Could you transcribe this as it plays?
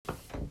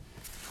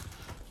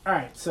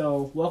Alright,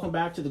 so welcome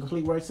back to the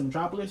Complete Works of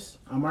Metropolis.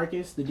 I'm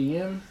Marcus, the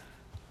DM.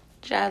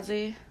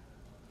 Jazzy.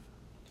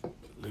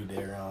 Lou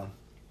Darion.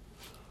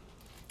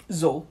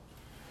 Zoe.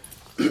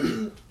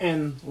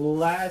 And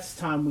last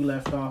time we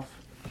left off,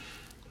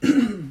 our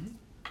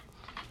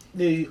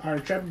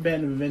intrepid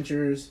band of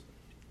adventurers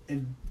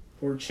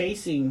were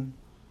chasing,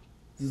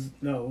 it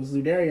was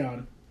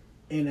Ludarion,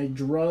 in a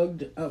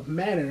drugged up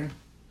manner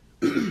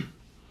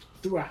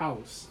through a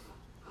house.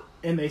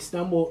 And they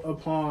stumbled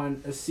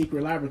upon a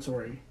secret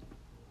laboratory.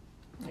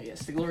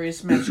 Yes, the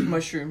glorious magic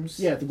mushrooms.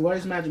 Yeah, the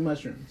glorious magic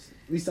mushrooms.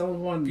 We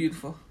stumbled upon...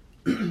 Beautiful.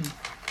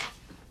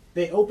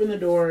 They opened the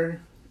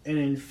door and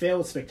then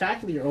failed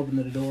spectacularly to open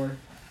the door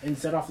and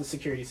set off the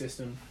security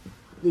system.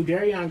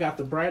 Ludarion got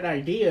the bright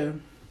idea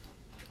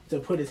to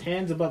put his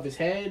hands above his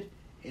head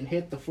and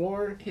hit the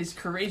floor. His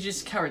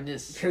courageous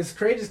cowardice.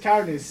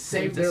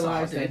 Saved their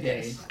lives that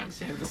day. Yes, he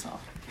saved us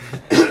all.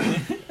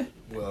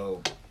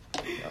 Well,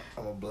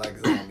 I'm a black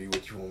zombie.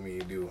 What you want me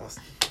to do?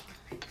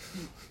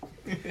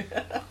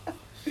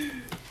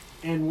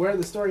 And where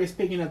the story is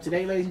picking up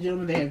today, ladies and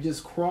gentlemen, they have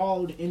just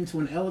crawled into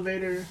an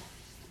elevator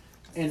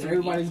and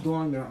everybody's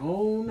going their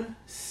own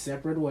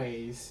separate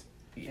ways.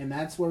 And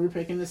that's where we're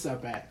picking this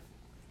up at.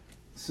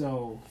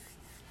 So,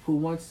 who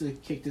wants to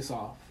kick this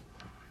off?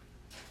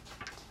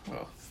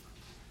 Well,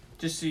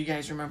 just so you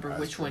guys remember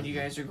which one you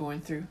guys are going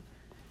through.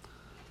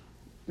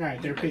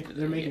 Alright, they're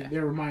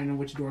reminding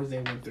which doors they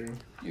went through.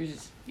 You're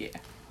just,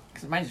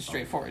 because mine's just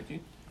straightforward, dude.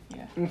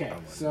 Yeah. Okay,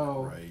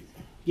 so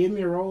give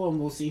me a roll and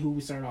we'll see who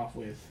we start off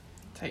with.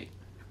 Tight.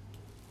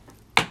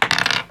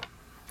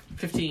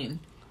 15.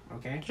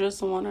 Okay.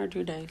 Just one or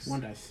two dice?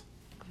 One dice.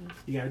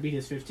 You gotta beat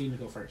his 15 to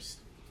go first.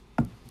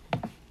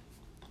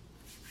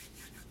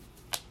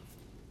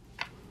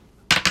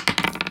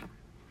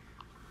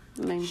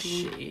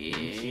 $19.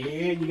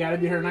 Yeah, you gotta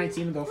beat her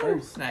 19 to go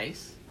first.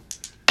 Nice.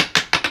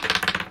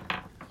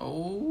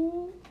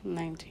 Oh.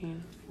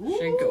 19.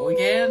 Should go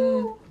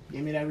again.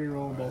 Give me that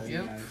reroll, both of you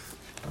Yep. guys.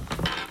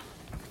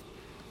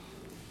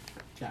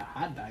 Got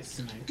hot dice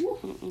tonight.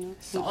 Woo.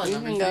 Solid You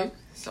numbers, can go. dude.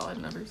 Solid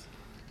numbers.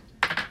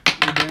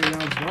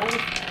 Darion's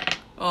roll.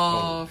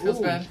 Oh, feels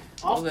Ooh. bad.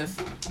 All this.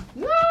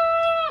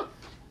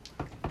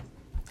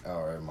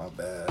 All right, my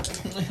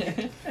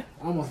bad.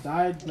 I almost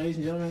died, ladies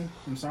and gentlemen.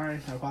 I'm sorry.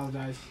 I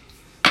apologize.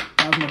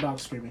 That was my dog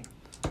screaming.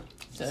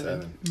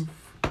 7.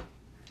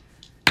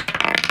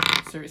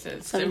 Sorry,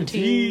 said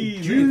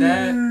 17. 17. Look at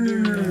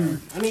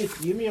that. I mean,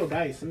 give me your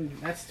dice. I mean,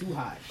 that's too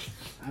high.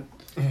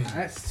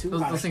 That's too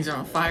high. Those things are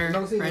on fire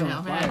Those things right are now,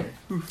 on man.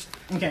 fire.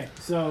 Okay,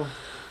 so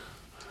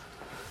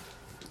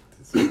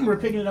we're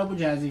picking it up with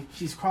Jazzy.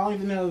 She's crawling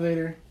to the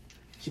elevator.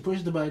 She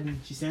pushes the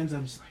button. She stands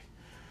up. She's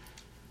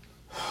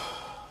like,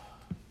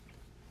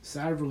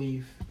 sigh of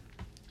relief.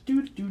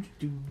 Do do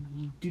do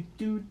do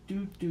do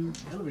do do.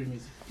 Elevator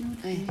music. Do,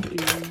 do,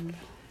 do.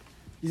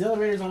 These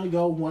elevators only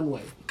go one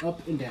way,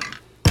 up and down.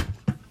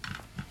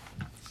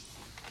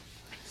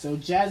 So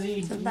Jazzy,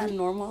 Isn't that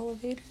normal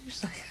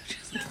elevators?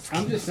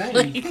 I'm just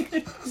saying.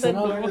 Some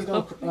elevators go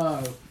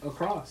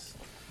across.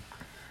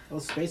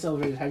 Those space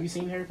elevators. Have you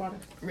seen Harry Potter?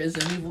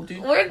 Resident Evil,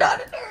 dude. We're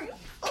not in there.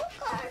 Oh,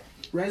 God.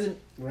 Resident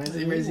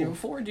Resident Evil. Evil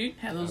 4, dude.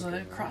 Have those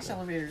cross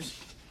elevators.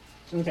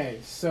 Okay,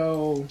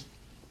 so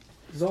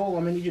Zol,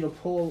 I'm gonna need you to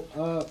pull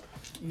up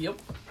Yep.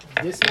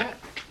 this map.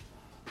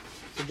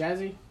 So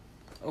Jazzy.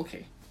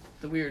 Okay.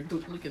 The weird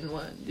looking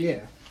one. Dude.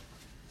 Yeah.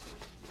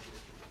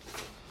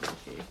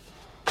 Okay.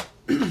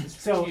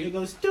 So it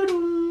goes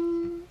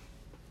doo-doo,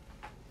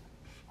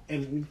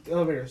 and the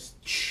elevator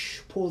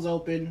pulls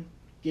open.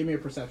 Give me a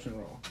perception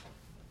roll.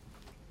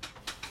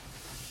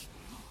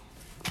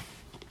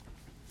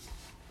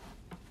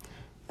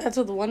 That's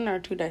with one or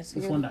two dice? It's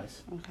again? one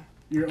dice. Okay.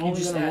 You're You only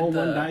just gonna add roll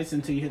one the- dice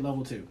until you hit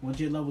level 2. Once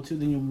you hit level 2,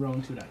 then you'll be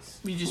rolling 2 dice.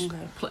 We just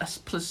Okay. plus,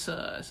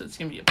 so it's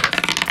gonna be a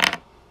plus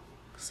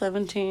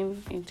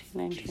 17, 18,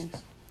 19.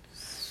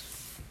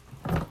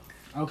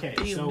 Okay,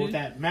 Damn, so dude. with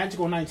that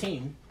magical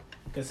 19,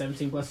 because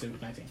 17 plus 2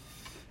 is 19,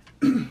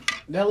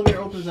 the elevator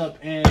opens up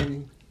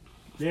and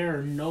there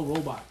are no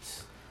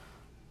robots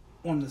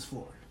on this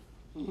floor.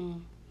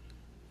 Mm.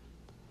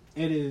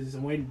 It is,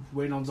 I'm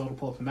waiting on Zoe to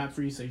pull up the map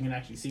for you so you can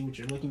actually see what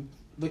you're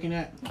looking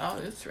at. Oh,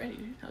 it's ready,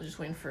 dude. I was just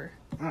waiting for.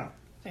 Oh.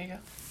 There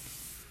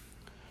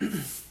you go.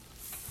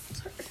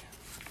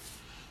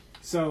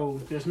 So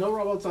there's no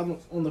robots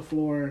on the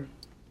floor.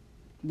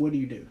 What do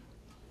you do?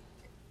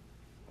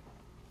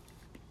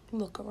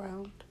 Look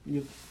around.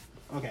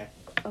 Okay.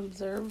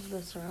 Observe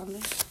the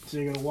surroundings. So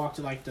you're gonna walk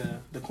to like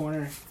the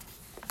corner.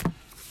 Are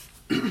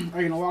you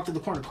gonna walk to the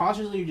corner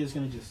cautiously, or you're just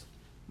gonna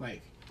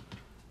like?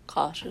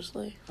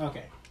 Cautiously.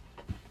 Okay.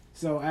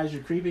 So as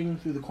you're creeping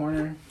through the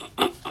corner,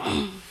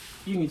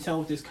 you can tell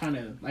what this kind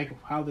of like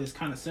how this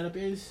kind of setup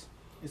is.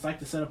 It's like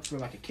the setup for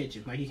like a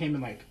kitchen. Like you came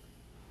in like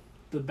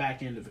the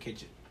back end of a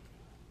kitchen,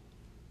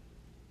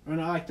 or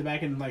not like the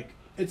back end. Like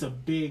it's a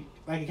big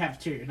like a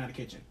cafeteria, not a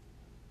kitchen.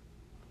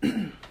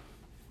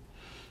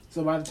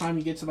 So by the time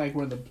you get to like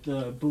where the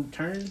boot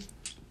turns,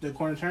 the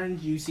corner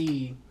turns, you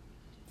see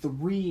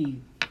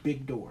 3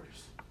 big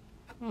doors.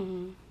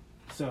 Mm-hmm.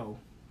 So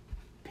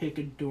pick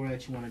a door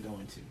that you want to go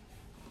into.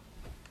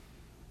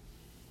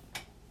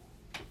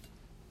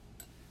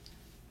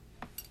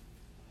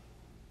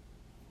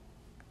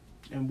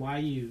 And while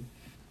you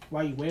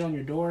wait on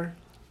your door,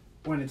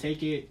 we're gonna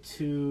take it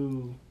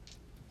to.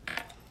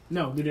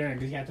 No, Ludarian,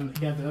 because you have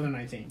the other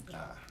 19.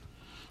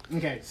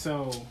 Okay,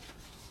 so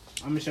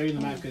I'm gonna show you the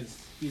map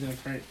because he's in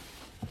the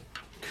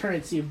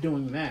currency of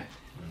doing that.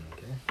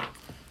 Okay.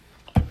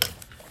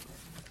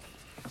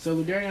 So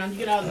Ludarian, you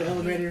get out of the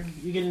elevator.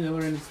 You get in the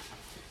elevator.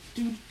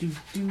 Do do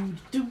do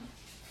do.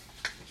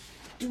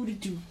 Do do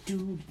do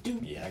do do.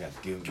 Yeah, I got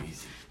to give him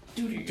easy.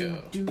 Do Here do you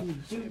do go.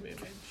 do.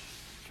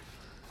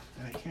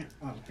 And I can't.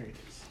 Oh, here it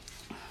is.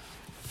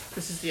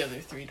 This is the other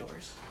 3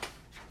 doors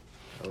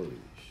Holy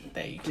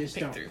that you can Just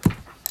pick don't. through.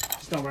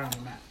 Just don't write on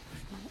the map.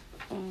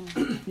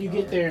 You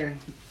get there.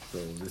 So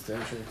this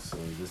entrance or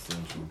this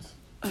entrance?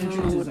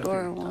 Entrance is up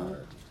door here.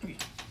 one.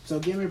 So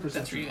give me a That's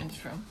where perception. you entered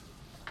from.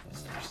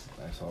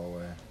 Nice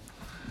hallway.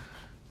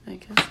 I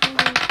guess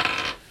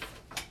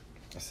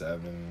so.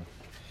 7,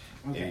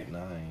 Okay. 8,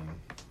 9.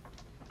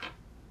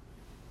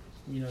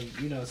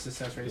 You know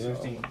success rate is Yeah.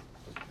 15.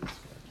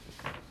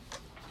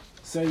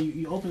 So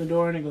you open the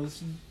door and it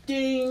goes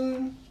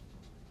ding.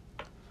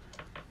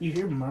 You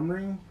hear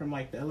murmuring from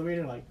like the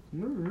elevator, like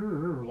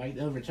the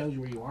elevator tells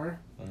you where you are,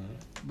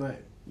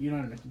 but you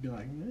don't know to be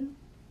like. Eh.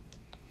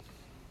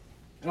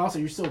 And also,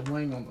 you're still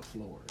laying on the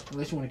floor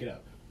unless you want to get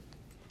up.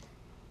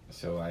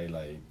 So I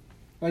like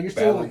Like you're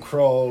still battle like,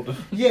 crawled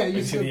yeah, you're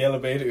into still. the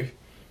elevator.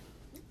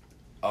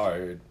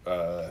 Alright,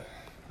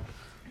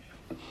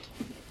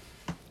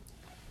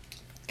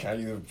 can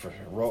I either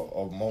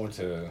roll a moment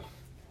to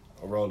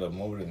roll a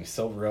moment and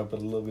sober up a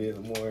little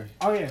bit more?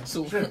 Oh yeah,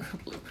 So sure.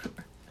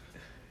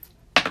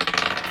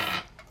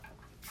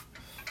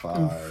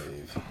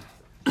 5.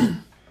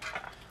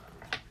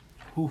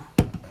 Whew.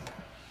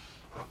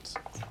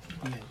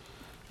 Yeah.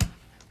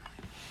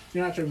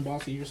 You're not tripping,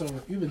 bossy. You're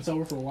sober. You've been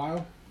sober for a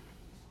while.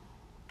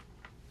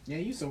 Yeah,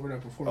 you sobered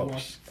up before you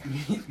walked.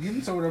 You've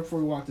been sobered up before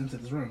we walked into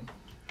this room.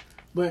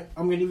 But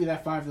I'm gonna give you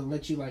that 5 to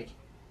let you like.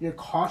 You're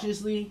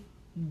cautiously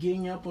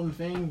getting up on the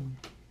thing,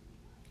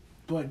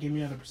 but give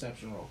me another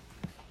perception roll.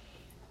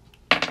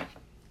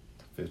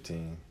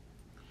 15.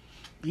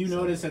 You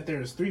notice that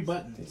there's 3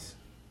 buttons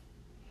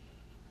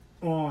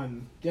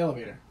on the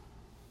elevator.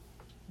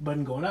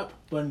 Button going up,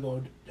 button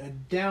going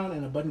down,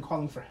 and a button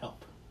calling for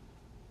help.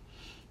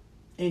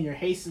 And you're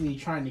hastily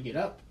trying to get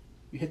up.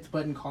 You hit the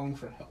button calling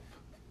for help.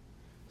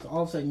 So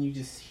all of a sudden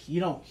you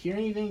don't hear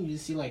anything. You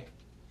just see like,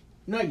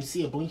 you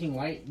see a blinking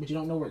light, but you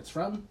don't know where it's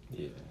from.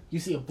 Yeah. You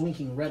see a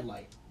blinking red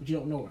light, but you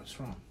don't know where it's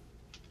from.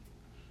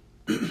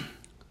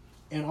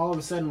 And all of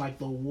a sudden, like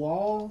the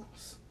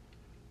walls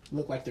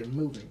look like they're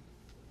moving.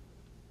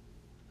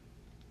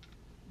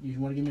 You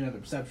want to give me another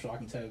perception so I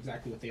can tell you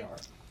exactly what they are.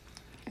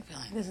 I feel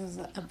like this is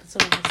an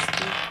episode of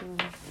Escape Room.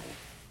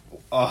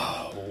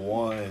 Oh,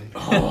 1.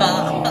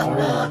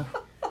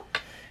 3.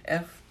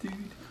 F, dude.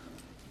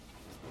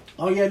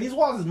 Oh yeah, these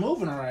walls is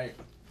moving alright.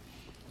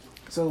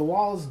 So the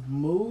walls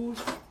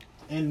move,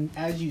 and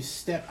as you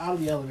step out of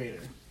the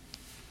elevator,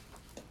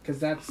 because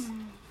that's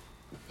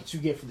what you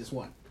get for this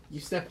one. You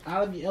step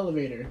out of the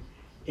elevator,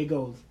 it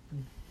goes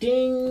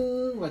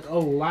ding, like a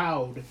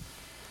loud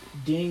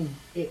ding.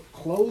 It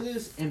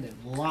closes and then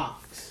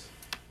locks.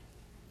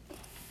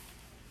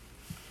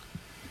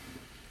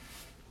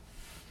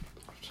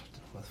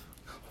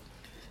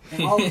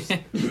 And all of a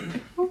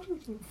sudden,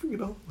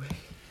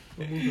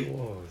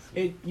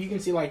 you can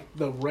see like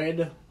the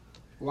red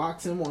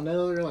locks him on the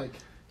other, like,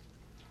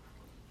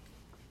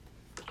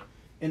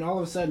 and all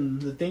of a sudden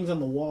the things on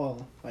the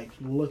wall like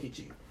look at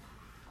you,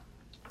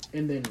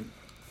 and then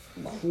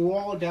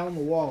crawl down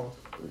the wall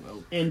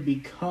and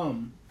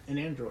become an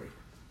android.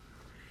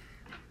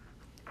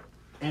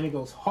 And it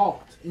goes,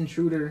 halt,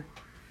 intruder,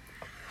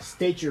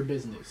 state your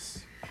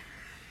business.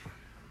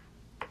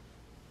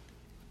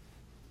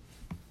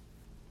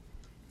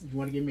 You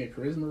want to give me a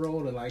charisma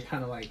roll to like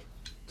kind of like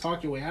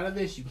talk your way out of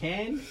this? You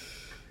can.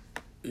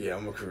 Yeah,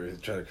 I'm gonna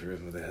try to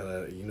charisma the hell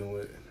out of it. You know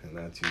what? And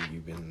not you.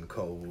 You've been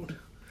cold.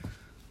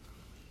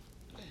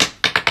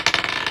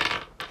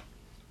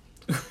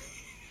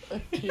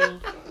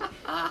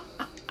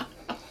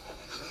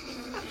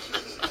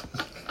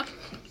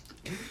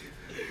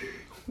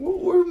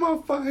 Where's my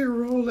fire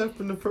roll at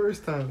from the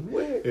first time?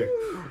 Where?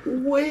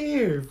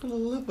 Where? For the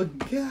love of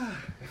God.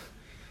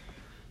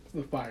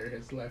 The fire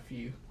has left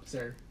you,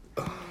 sir.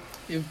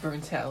 You've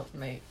burnt out,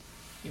 mate.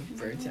 You've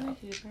burnt out.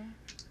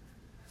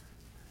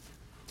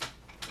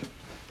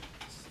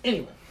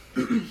 Anyway,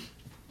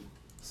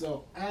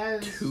 so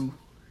as 2.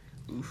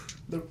 Oof.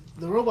 the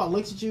robot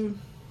looks at you,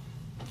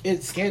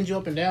 it scans you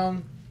up and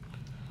down,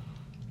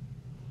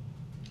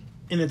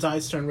 and its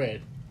eyes turn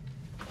red,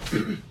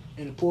 and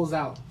it pulls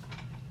out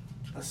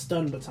a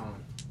stun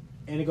baton,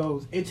 and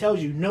it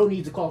tells you no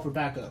need to call for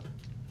backup.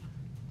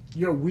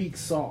 You're weak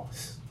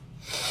sauce.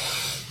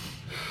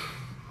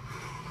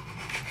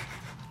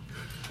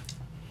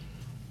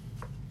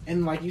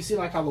 And like you see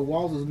like how the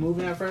walls was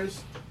moving at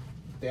first,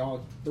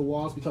 the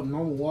walls become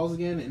normal walls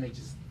again, and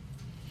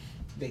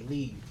they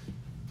leave.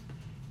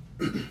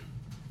 I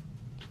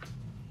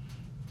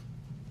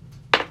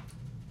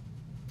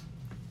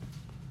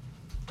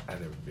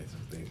never been to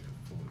things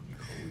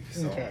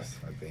before. Okay. Sauce,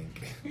 I think.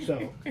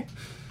 So,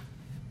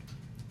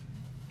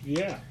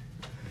 yeah.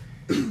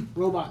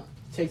 Robot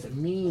takes a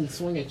mean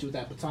swing at you with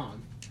that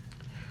baton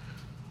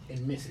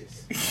and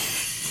misses.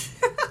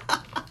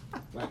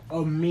 Like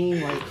a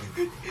mean,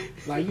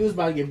 like you was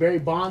about to get Barry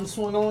Bonds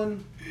swung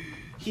on.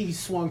 He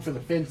swung for the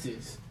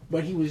fences,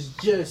 but he was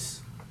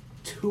just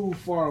too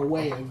far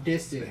away of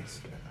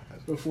distance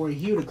before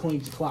he would have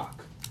cleaned the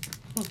clock.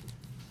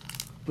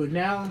 But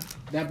now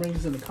that brings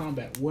us into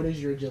combat. What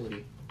is your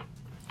agility?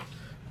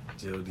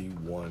 Agility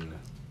 1.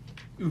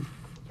 All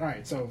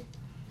right, so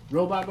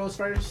Robot goes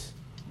first,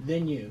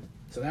 then you.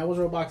 So that was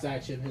Robot's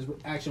action. His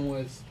action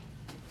was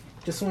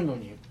to swing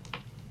on you.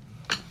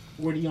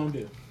 What are you gonna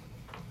do?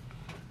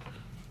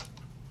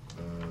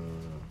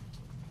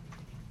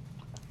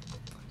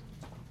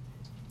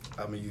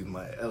 I'm gonna use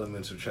my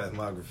elemental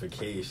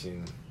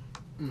transmogrification.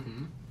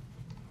 Mm-hmm.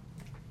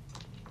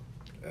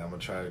 And I'm gonna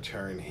try to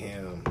turn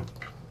him.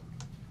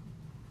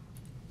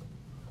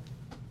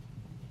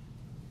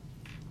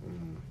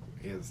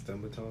 He has a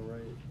stun baton,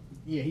 right?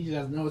 Yeah, he just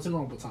has no. It's a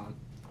normal baton.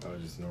 Oh,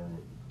 just normal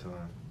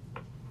time.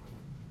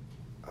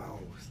 Oh,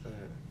 what's that?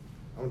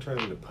 I'm gonna turn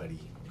him into putty.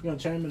 You gonna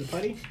turn him into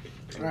putty?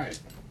 All right.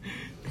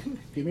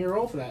 Give me a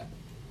roll for that.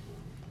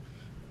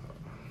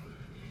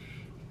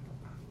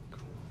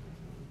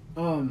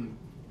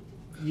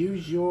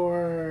 Use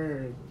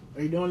your.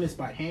 Are you doing this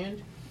by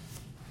hand?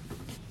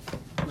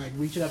 Like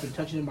reaching up and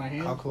touching him by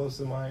hand? How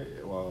close am I?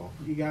 Well,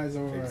 You guys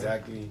are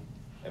exactly.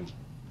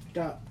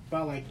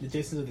 about like the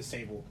distance of the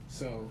table,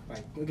 so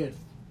like a good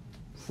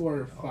 4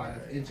 or 5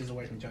 Alright. inches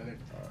away from each other.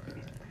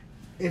 Alright.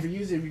 If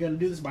you're gonna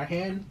do this by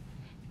hand,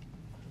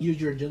 use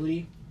your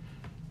agility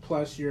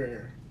plus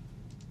your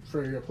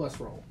plus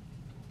roll.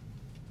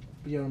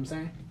 You know what I'm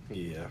saying?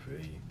 Yeah, I feel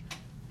you.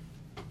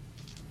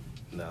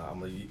 No, I'm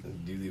gonna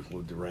do this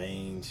with the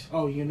range.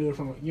 Oh, you gonna do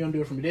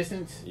it from a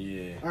distance?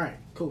 Yeah. All right,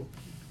 cool.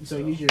 So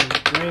use your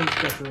range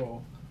plus your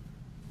roll.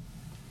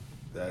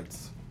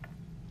 That's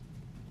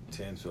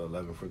 10 to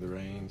 11 for the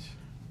range.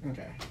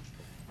 Okay.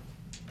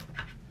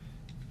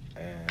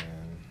 And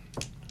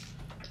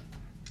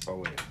oh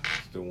wait,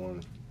 still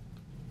one.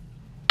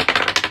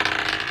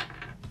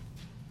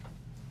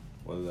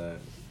 What is that?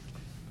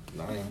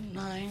 9.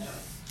 9.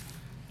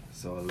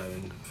 So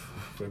 11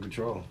 for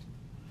control.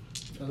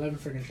 11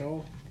 for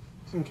control.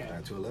 Okay.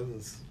 9 to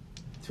 11s.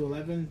 2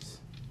 11s.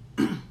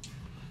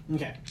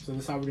 Okay, so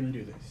this is how we're gonna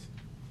do this.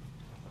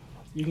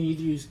 You can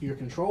either use your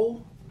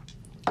control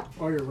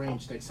or your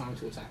range next time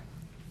to attack.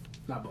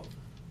 Not both.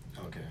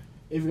 Okay.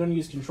 If you're gonna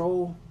use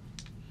control,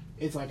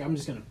 it's like I'm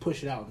just gonna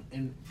push it out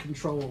and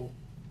control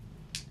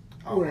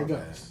where it my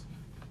goes.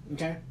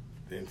 Okay?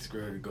 Then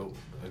screw it.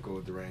 I go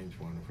with the range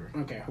one for.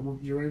 Okay.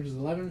 Your range is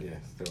 11? Yeah,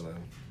 still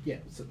 11. Yeah.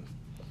 So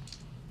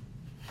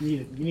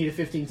you need a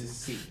 15 to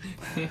succeed.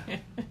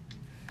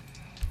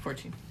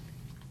 14.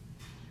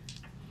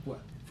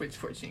 What? Which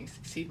 14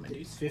 succeed, my dude.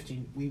 It's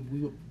 15.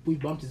 We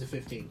bumped it to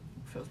 15.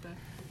 Feels bad.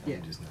 Yeah.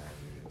 I'm just not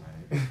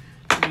having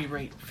it, We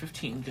rate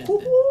 15 good.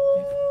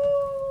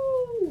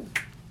 Woo-hoo!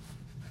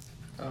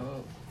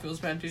 Oh, feels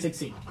bad, dude.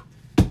 16.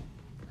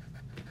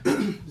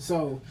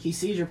 So he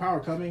sees your power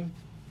coming,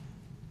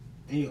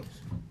 and he goes.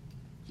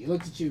 He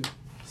looks at you,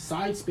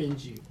 side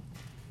spins you,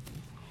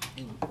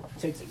 and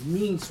takes a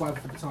mean swipe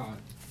of the baton,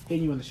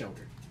 hitting you in the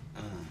shoulder,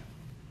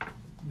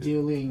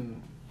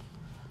 dealing.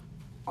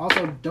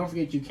 Also, don't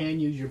forget you can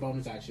use your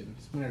bonus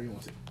actions whenever you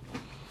want to,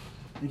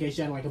 in case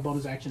you had like a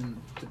bonus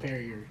action to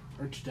parry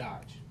or to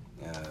dodge.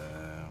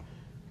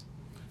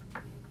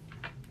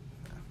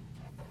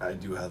 I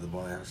do have the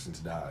bonus action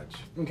to dodge.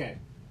 Okay.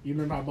 You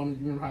remember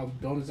how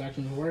bonus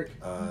actions work?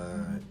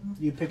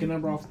 You pick a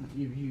number off.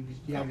 You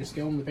have your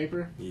scale on the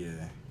paper.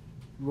 Yeah.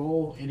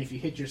 Roll, and if you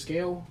hit your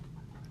scale,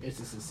 it's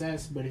a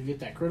success. But if you get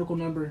that critical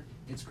number,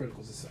 it's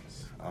critical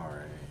success. All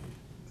right.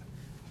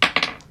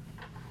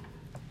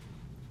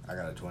 I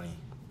got a 20.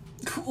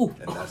 Cool.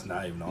 And that's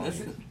not even on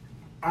it.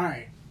 All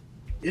right.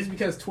 It's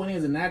because 20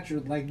 is a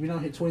natural. Like we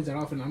don't hit 20s that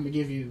often. I'm gonna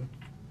give you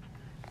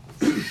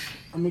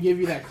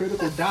that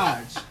critical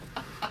dodge.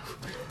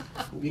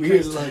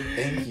 Weird luck,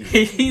 thank you.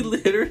 He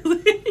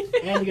literally.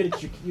 And you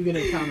get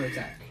a counter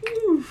attack.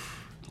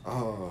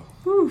 Oh.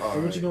 So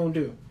what you gonna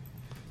do?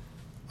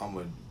 I'm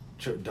gonna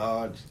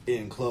dodge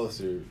in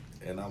closer,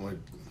 and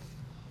I'm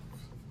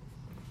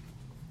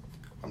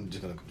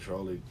just gonna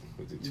control it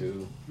with the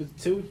 2. With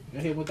the 2, you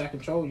hit with that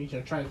control. You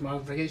gonna try to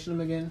modification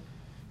him again.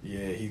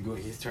 Yeah,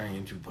 he's turning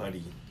into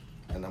putty,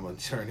 and I'm gonna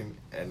turn him.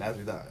 And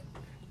after that,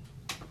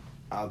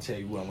 I'll tell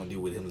you what I'm gonna do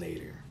with him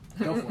later.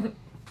 Go for it.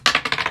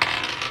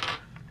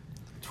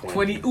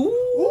 20.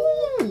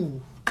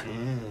 Ooh.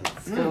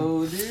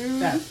 So, dude.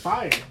 That's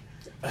fire.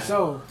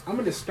 So I'm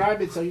gonna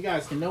describe it so you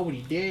guys can know what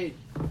he did.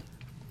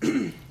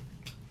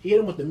 He hit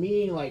him with the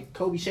mean like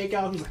Kobe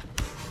shakeout. He's like,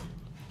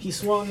 he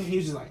swung. He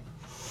was just like,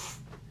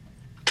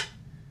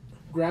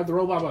 grabbed the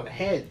robot by the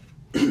head.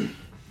 The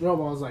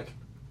robot was like,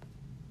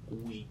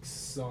 weak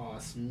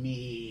sauce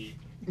meat.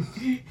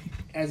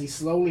 As he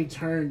slowly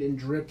turned and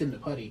dripped into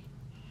putty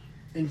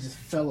and just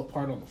fell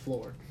apart on the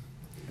floor.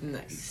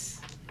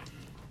 Nice.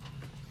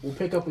 We'll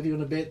pick up with you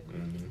in a bit.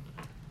 Mm-hmm.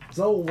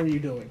 So, what are you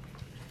doing?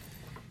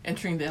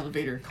 Entering the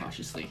elevator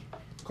cautiously.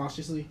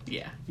 Cautiously?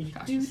 Yeah,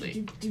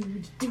 cautiously.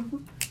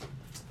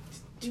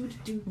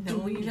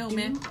 No, you know,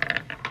 man.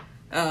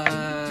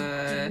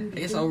 I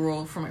guess I'll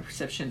roll for my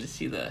perception to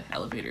see the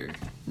elevator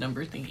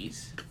number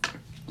thingies.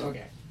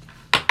 Okay.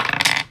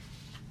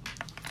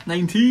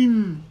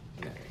 19.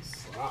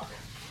 Nice. Wow.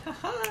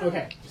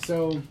 Okay,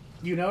 so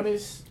you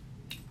notice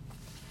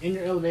in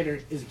your elevator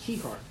is a key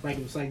card. Like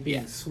it's like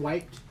being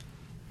swiped.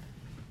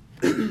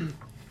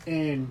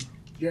 And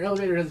your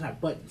elevator doesn't have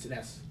buttons. It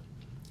has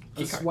a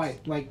Key cards.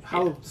 swipe, like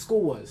how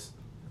school was.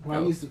 When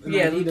I used to,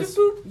 yeah, when I the used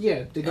boop, boop.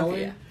 yeah, to go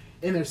Okay, in, yeah.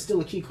 and there's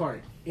still a key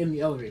card in the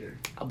elevator.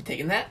 I'll be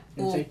taking that.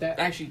 You'll take that?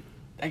 Actually,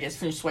 I guess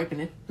finish swiping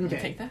it. Okay.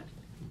 Take that.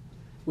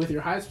 With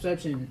your highest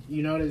perception,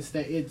 you notice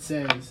that it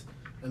says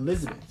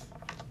Elizabeth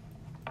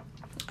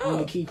on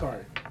the key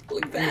card.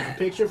 Look at And there's a that.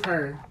 picture of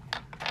her,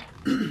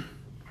 and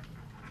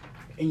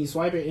you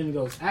swipe it, and it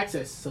goes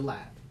access to lab.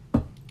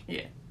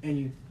 Yeah. And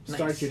you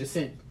start Nice. your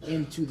descent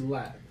into the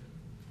lab.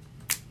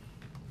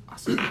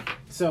 Awesome.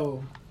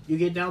 So you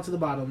get down to the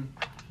bottom.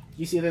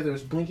 You see that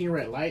there's blinking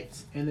red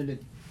lights, and then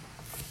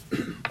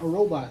a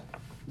robot,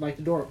 like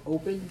the door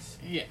opens.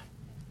 Yeah.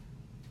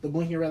 The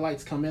blinking red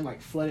lights come in,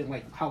 like flooded,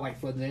 like how light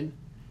floods in,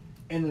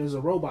 and there's a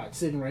robot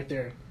sitting right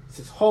there. It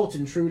says "Halt,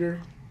 intruder."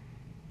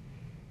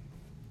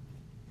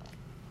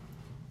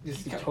 This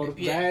is the total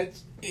badge.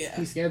 Yeah.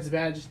 He scans the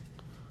badge.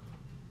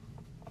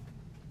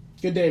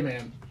 Good day,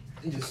 ma'am.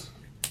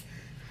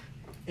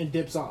 And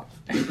dips off.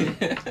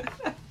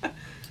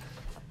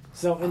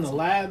 So in the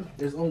lab,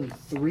 there's only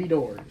 3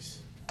 doors.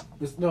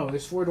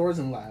 There's 4 doors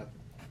in the lab.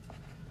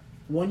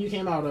 1 you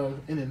came out of,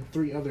 and then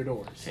 3 other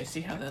doors. Okay,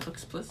 see how that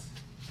looks, Bliss?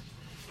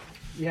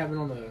 You have it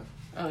on the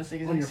Oh, it's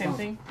like on the your same phone.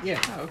 thing?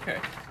 Yeah. Oh, okay.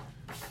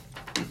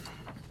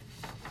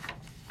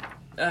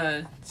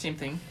 Same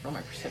thing. Roll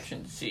my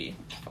perception to see.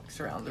 Fucks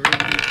around the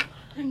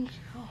room.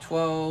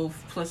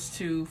 12 plus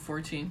 2,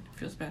 14.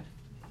 Feels bad.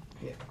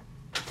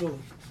 So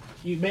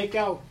you make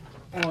out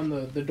on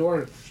the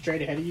door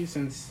straight ahead of you,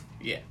 since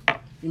Yeah.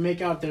 you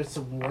make out there's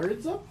some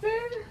words up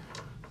there,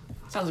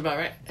 Sounds about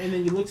right. and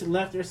then you look to the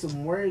left, there's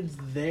some words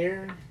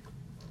there,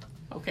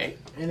 Okay.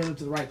 and then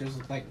to the right there's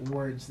like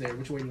words there.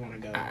 Which way do you want to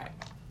go? Alright.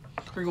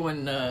 We're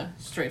going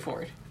straight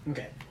forward.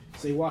 Okay,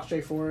 so you walk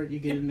straight forward. You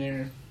get in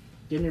there.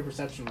 Give me a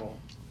perception roll.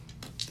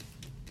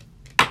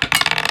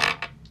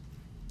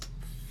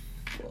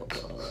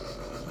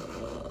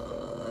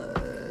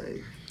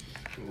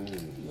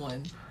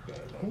 One.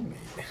 Oh,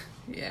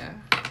 Yeah.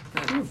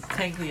 That's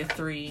technically a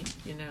 3,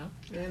 you know?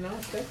 yeah, no,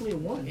 it's definitely a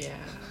 1. Yeah.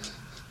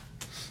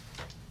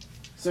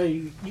 So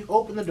you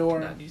open the door.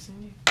 Not using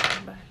you.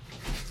 Come back.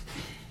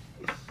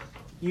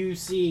 You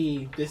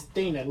see this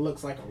thing that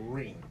looks like a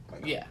ring,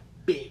 like Yeah. a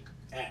big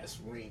ass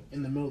ring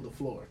in the middle of the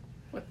floor,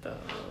 What the?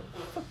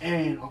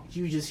 and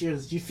you just hear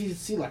this. You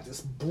see like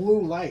this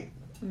blue light,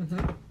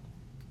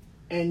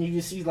 and you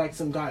just see like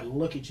some guy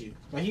look at you.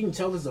 Like you can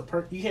tell there's a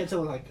you can't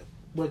tell like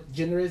what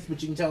gender is,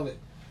 but you can tell that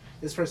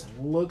this person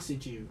looks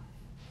at you,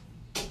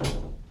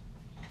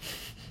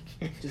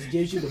 just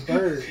gives you the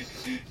bird,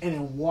 and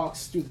then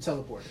walks through the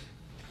teleporter.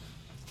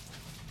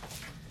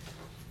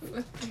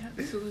 What the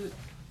absolute?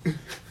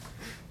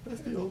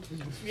 That's the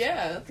ultimate.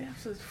 Yeah, what the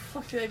absolute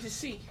fuck did I just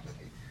see?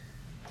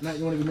 Now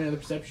you want to give me another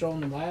perception roll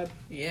in the lab?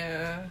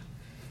 Yeah.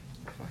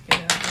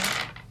 Fucking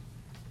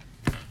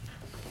hell.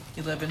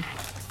 11.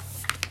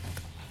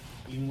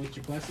 Even with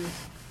your pluses?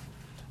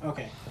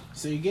 Okay,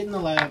 so you get in the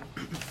lab.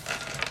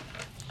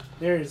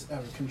 There's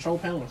a control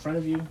panel in front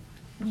of you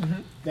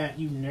that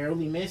you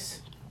narrowly miss.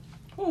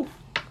 Ooh.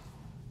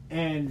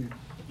 And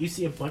you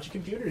see a bunch of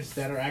computers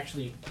that are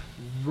actually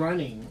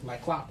running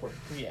like clockwork.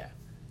 Yeah.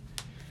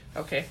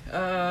 Okay.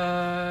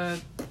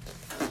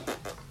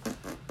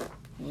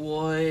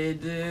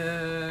 Would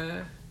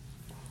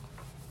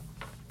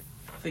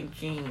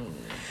thinking.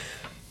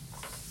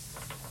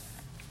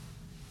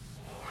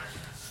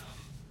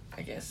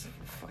 I guess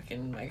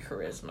fucking my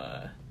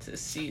charisma to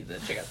see the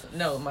check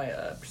out. My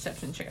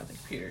perception check out the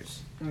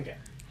computers. Okay.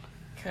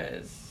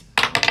 Cause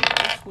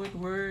this would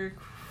work.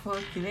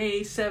 Fucking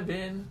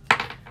A7.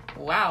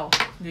 Wow,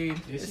 dude,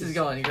 this is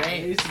going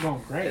great. This is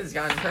going great. This is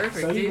going perfect,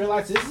 So you dude.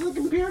 realize this is a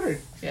computer.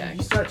 Yeah.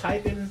 You start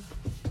typing,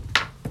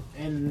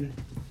 and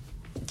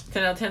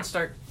 10 out of 10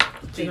 start.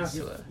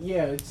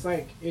 yeah, it's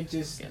like it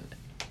just Again.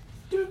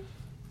 doot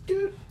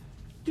doot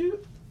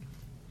doot.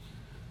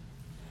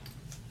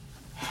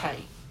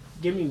 Tight.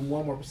 Give me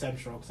one more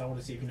perception roll because I want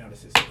to see if you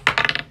notice this.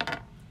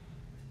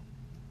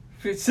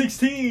 It's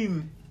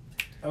 16.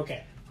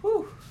 Okay.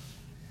 Whew.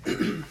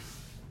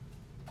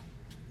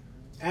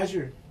 As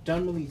you're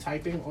done really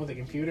typing on the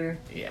computer,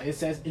 Yeah. it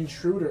says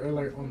intruder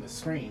alert on the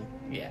screen,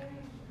 Yeah.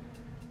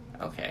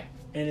 Okay.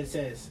 and it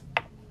says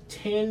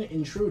 10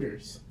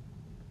 intruders.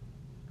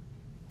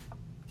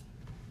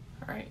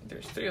 All right.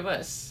 There's 3 of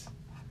us.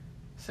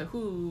 So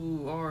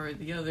who are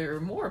the other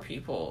more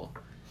people?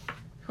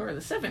 Who are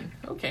the 7?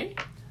 Okay.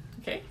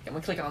 I'm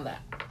gonna click on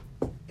that.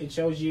 It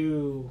shows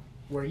you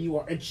where you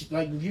are. It's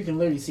like you can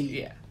literally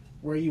see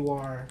where you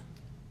are.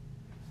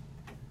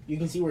 You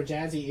can see where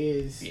Jazzy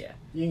is. Yeah.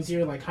 You can see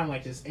her like kind of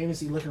like just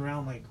aimlessly looking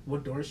around, like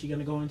what door is she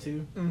gonna go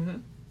into? Mm-hmm.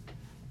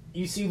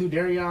 You see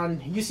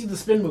Ludarion. You see the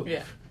spin move.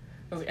 Yeah.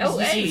 I was like, You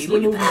see hey, the spin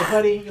look move at in the that.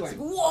 putty. You're like,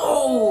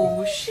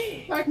 Whoa,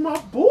 shit. like my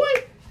boy.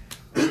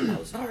 That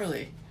was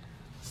gnarly.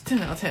 It's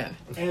 10 out of 10.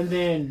 And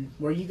then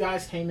where you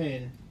guys came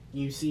in,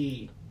 you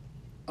see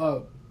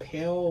a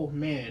pale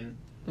man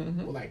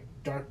with like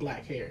dark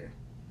black hair,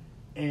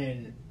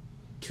 and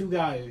 2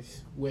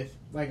 guys with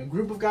like a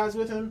group of guys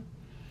with him.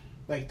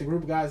 Like the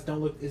group of guys don't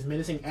look as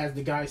menacing as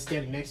the guy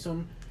standing next to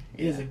him.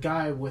 It is a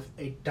guy with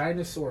a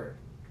dinosaur,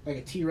 like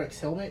a T-Rex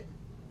helmet,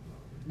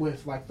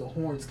 with like the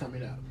horns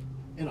coming up,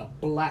 and a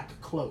black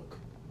cloak.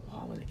 Oh,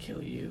 I'm gonna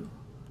kill you.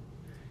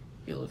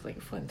 You look like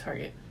a fun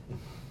target.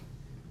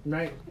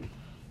 Right.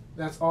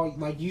 That's all.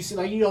 Like you see,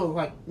 like you know,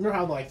 like remember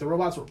how like the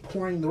robots were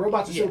pouring. The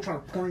robots are still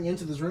pouring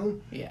into this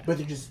room. Yeah. But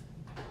they're just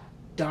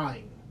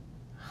dying.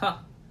 Huh.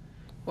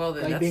 Well,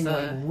 then Like that's being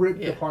like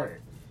ripped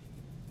apart.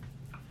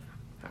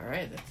 All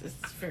right,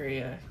 that's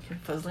very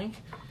puzzling.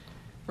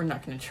 We're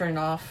not going to turn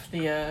off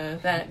the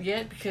that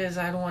yet because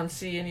I don't want to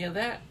see any of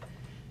that.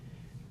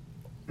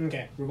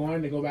 Okay, we're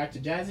going to go back to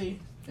Jazzy,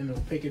 and then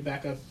we'll pick it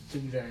back up to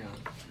Darion.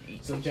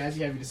 So Jazzy,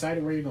 have you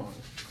decided where you're going?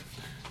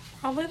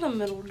 Probably the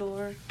middle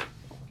door.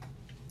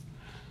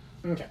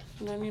 Okay.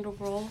 Do I need to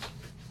roll?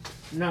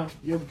 No,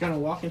 you're gonna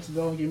walk into the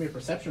door and give me a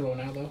perception roll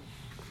now, though.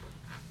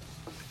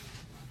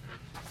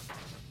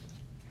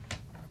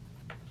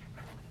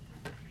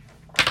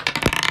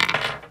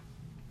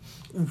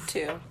 Oof.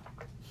 2.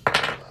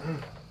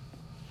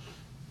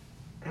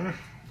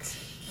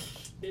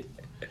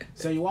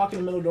 So you walk in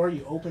the middle door,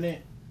 you open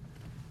it.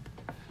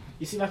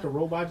 You see like a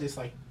robot just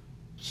like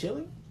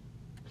chilling.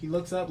 He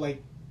looks up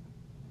like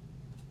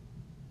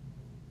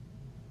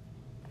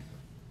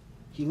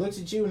he looks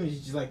at you and he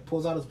just like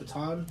pulls out his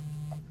baton.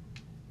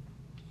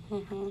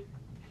 I'm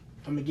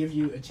gonna give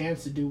you a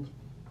chance to do.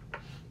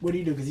 What do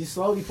you do? Because he's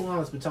slowly pulling out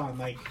his baton.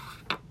 Like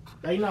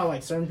you know,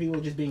 like certain people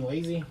just being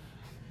lazy.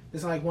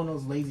 It's like one of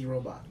those lazy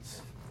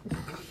robots.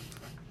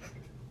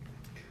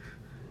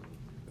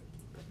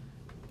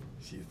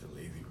 She's the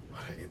lazy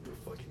one. I get the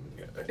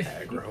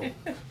fucking aggro.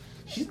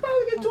 She's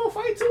probably get into a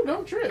fight too.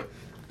 Don't trip.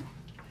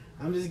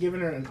 I'm just giving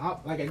her an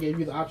like I gave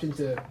you the option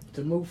to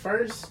move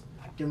first.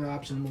 Give her the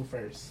option to move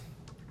first.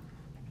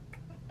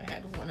 I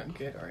had one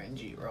good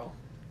RNG roll.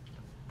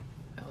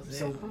 That was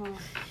So, it.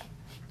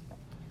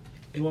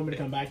 you want me to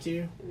come back to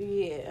you?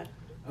 Yeah.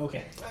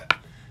 Okay.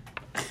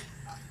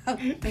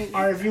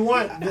 Or if you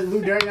want, then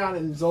Lou Darion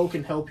and Zoe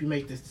can help you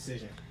make this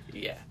decision.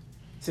 Yeah.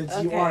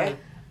 Since you are,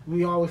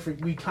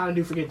 we kind of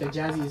do forget that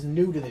Jazzy is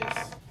new to this.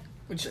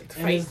 Would you like to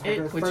And fight this is it?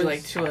 her Would you like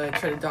first- to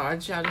try to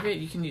dodge out of it?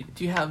 You can.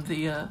 Do you have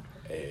the?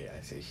 Hey,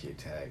 I say she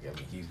attack. I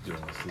mean, he's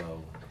doing it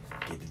slow.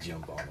 Get the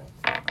jump on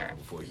him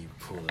before he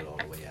pull it all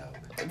the way out.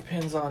 It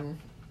depends on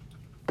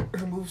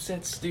her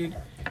movesets, dude.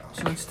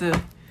 She wants to. Do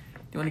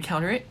you want to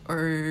counter it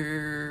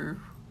or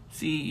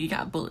see? You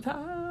got bullet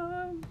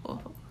time. Oh.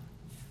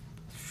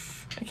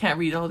 I can't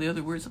read all the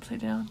other words upside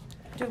down.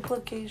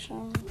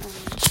 Duplication.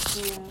 Yeah.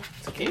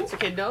 It's okay. It's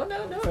okay. No.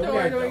 So Don't we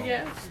worry. got- Don't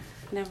yeah.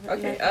 Never.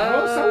 Okay.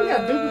 never. so we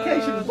got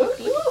duplication. Look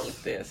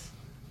at this.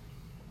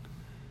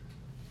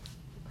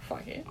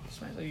 Fuck it.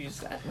 Just might as well use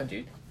that, my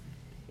dude.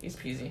 Easy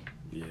peasy.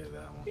 Yeah, that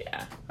one.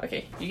 Yeah.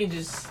 Okay. You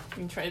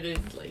can try to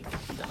like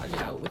dodge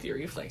out with your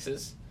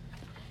reflexes.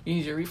 You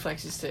use your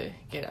reflexes to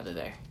get out of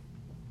there.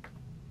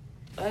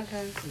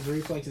 Okay. Is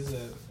reflex is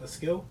a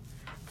skill?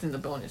 It's in the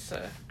bonus.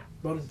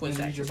 Bonus. Bonus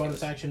You use your action bonus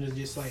skills. action to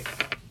just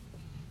like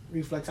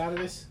reflex out of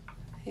this.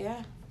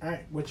 Yeah. All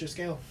right. What's your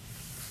scale?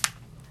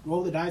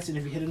 Roll the dice, and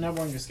if you hit a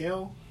number on your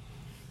scale,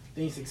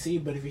 then you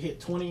succeed. But if you hit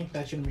 20,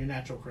 that's gonna be your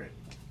natural crit.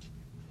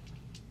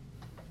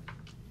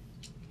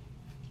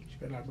 You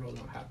better not roll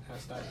on half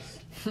dice.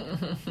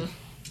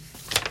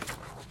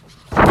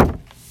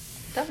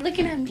 Stop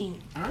looking at me.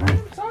 All right.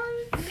 I'm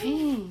sorry.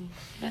 Dang.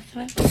 That's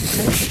what.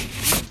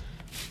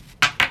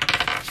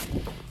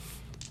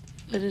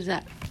 What is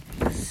that?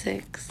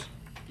 6.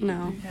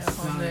 No. Yeah,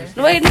 on there.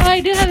 Wait, no, I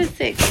do have a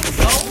 6.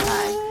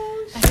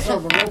 So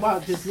the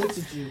robot just looks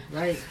at you,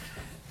 right?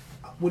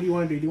 What do you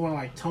want to do? Do you want to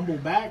like tumble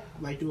back,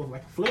 like do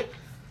like a flip?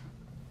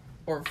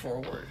 Or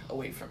forward,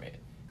 away from it.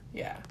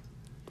 Yeah.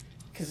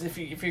 Because if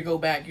you go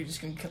back, you're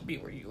just gonna be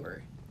where you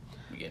were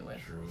to begin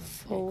with.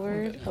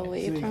 Forward,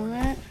 away So- from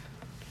it.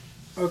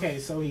 Okay,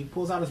 so he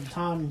pulls out his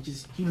baton and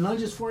he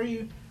lunges for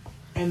you,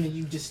 and then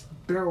you just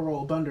barrel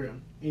roll up under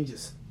him and he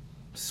just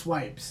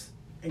swipes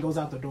and goes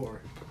out the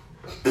door.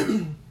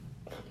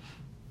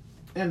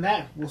 And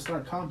that will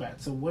start combat.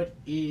 So what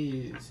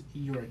is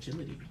your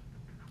agility?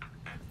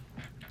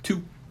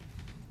 2.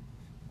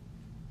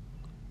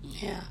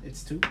 Yeah.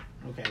 It's 2?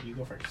 Okay, you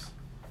go first.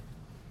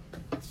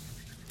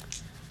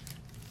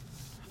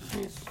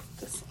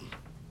 This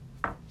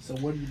one. So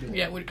what are you doing?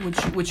 Yeah.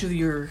 Which of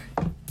your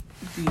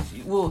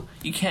Well,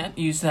 you can't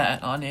use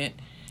that on it,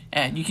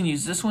 and you can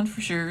use this one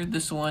for sure.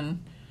 This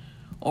one,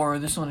 or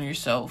this one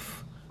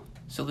yourself.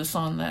 So this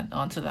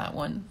onto that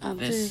one. I'll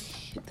This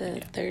do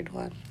the third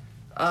one.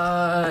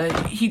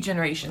 heat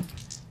generation.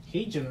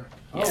 Heat generator.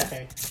 Oh, Yeah.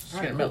 okay. Just All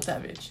gonna right, melt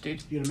that bitch,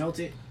 dude. You gonna melt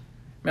it?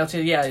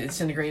 Melted, yeah,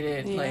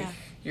 disintegrated, Yeah. like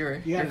your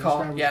gotta call.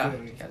 describe what Yeah. you're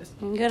doing.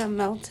 I'm gonna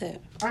melt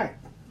it. All right.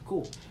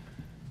 Cool.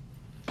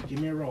 Give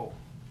me a roll.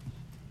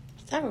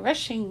 Stop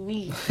rushing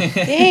me.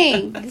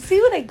 Dang. You see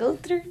what I go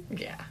through?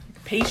 Yeah.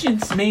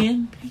 Patience,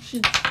 man.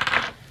 Patience.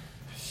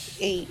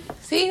 8.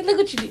 See? Look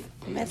what you did.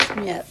 You messed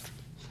me up.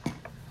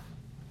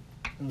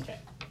 Okay.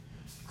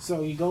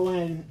 So you go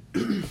in,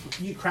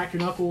 you crack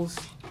your knuckles,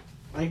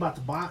 like about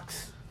the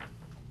box,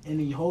 and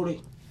then you hold it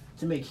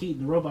to make heat,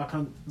 and the robot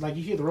comes, like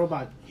you hear the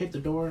robot hit the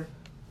door,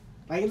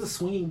 like it's a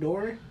swinging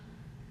door,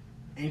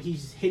 and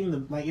he's hitting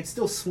the, like it's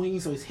still swinging,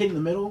 so he's hitting the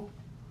middle,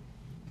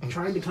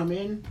 trying to come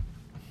in,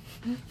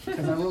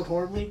 because I rolled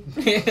horribly.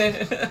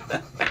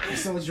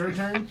 So it's your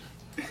turn.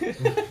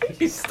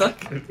 He's stuck.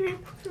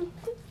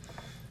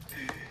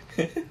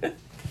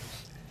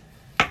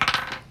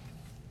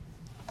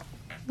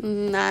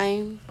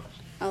 9,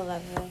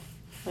 11.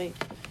 Wait.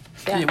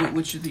 Yeah. Yeah,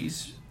 which of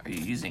these are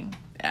you using?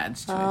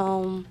 Adds to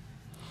it.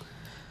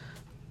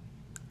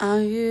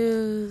 I'll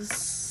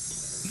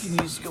use You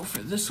can go for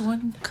this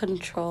one.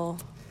 control.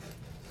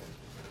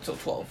 So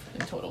 12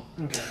 in total.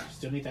 Okay,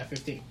 still need that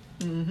 15.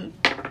 Mm-hmm.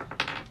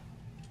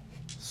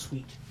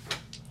 Sweet.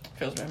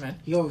 Feels bad, man.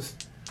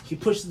 He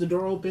pushes the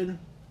door open.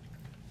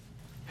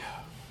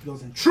 He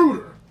goes,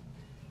 intruder!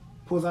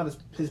 Pulls out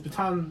his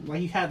baton, like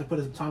he had to put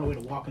his baton away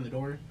to walk in the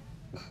door.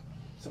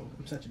 So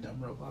I'm such a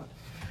dumb robot.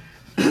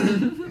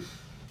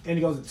 And he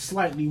goes, it's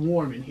slightly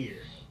warm in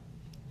here.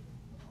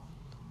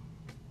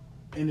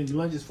 And then he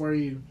lunges for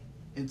you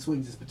and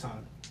swings his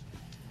baton.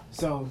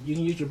 So you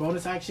can use your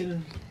bonus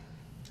action,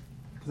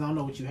 because I don't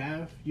know what you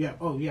have. You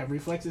have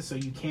reflexes, so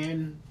you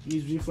can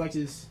use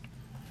reflexes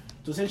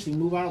to essentially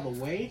move out of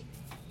the way.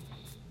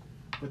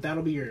 But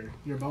that'll be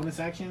your bonus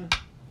action.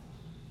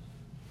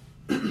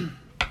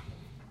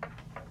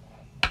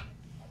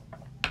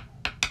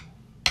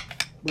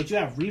 But you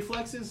have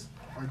reflexes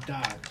or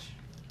dodge.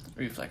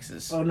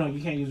 Reflexes. Oh no,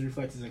 you can't use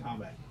reflexes in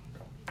combat.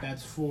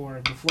 That's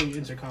for before you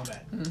enter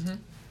combat. Mm-hmm.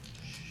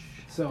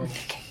 So,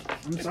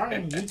 I'm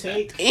sorry, you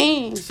take...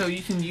 Dang. So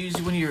you can use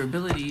one of your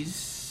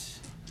abilities.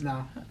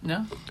 No.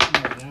 No?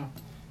 No.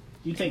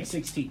 You take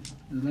 16.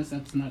 Unless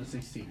that's not a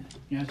 16.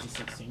 Yeah, that's just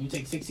 16. You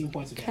take 16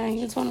 points of Can I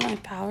damage. use one of my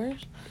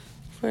powers?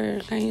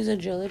 Can I use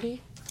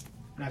agility?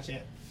 Not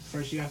yet.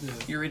 First you have to...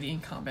 You're already in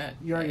combat.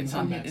 You're already in It's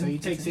combat, so you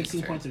it's take in his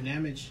 16 turn. points of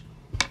damage.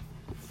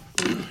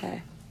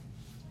 Okay.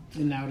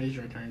 And now it is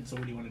your turn, so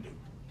what do you want to do?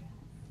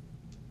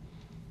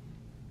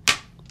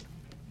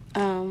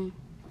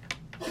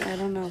 I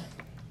don't know.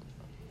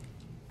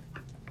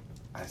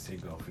 I say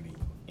go for the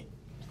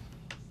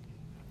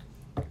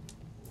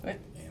What?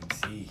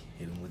 MC.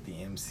 Hit him with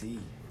the MC.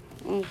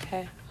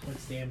 Okay.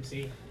 What's the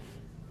MC?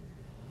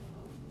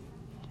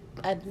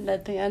 I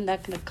think I'm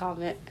not gonna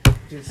comment.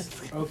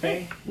 Just,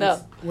 okay? No.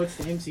 What's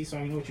the MC so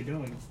I know what you're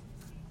doing?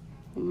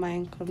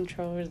 Mind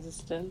control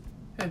resistant.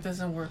 It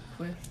doesn't work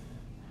with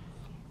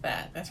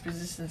that. That's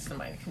resistance to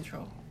mind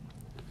control.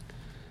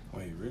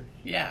 Wait, really?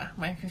 Yeah,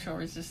 mind control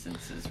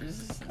resistance is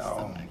resistance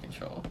to mind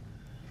control.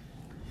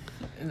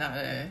 Not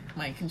a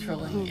mind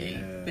controlling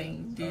a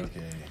thing, dude.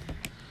 Okay.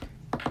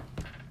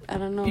 I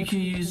don't know. You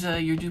can use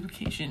your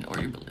duplication or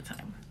your bullet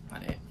time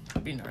on it.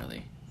 It'd be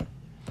gnarly.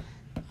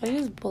 I'll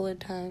use bullet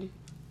time.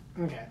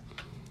 Okay.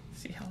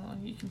 See how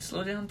long you can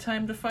slow down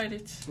time to fight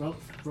it.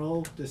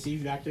 Roll to see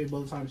if you activate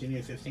bullet times. You need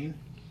a 15.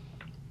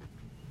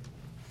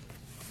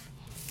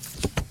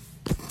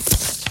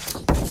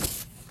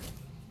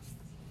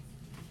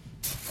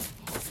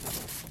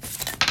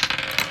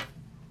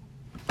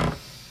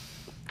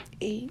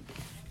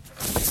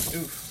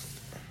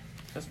 Oof.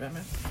 That's bad,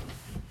 man.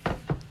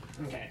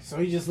 Okay, so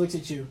he just looks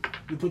at you.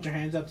 You put your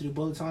hands up to do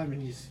bullet time,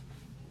 and he just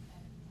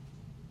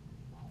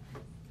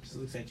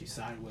looks at you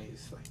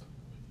sideways, like,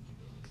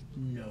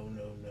 no.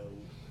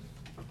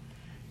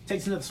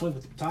 Takes another swing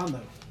with the baton,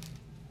 though.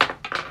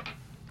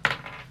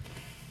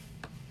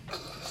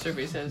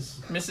 Survey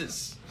says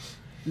misses.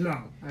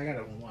 No, I got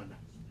a 1.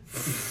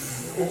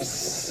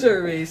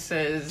 Survey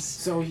says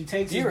So he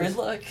takes you're his, in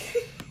luck.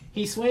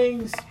 he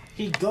swings,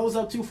 he goes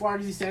up too far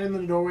because he's standing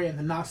in the doorway, and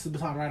then knocks the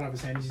baton right off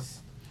his hand,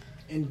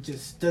 and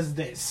just does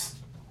this.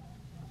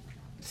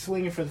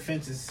 Swinging for the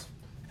fences.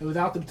 And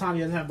without the baton,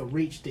 he doesn't have the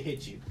reach to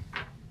hit you.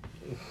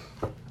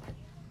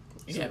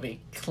 You have a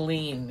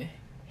clean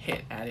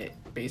hit at it,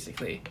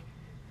 basically.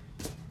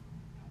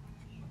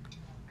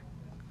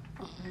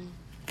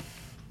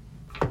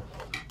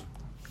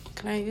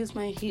 Can I use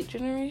my heat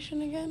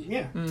generation again?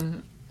 Yeah. Mm-hmm.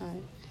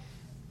 Alright.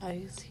 I'll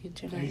use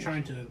heat Are you generation.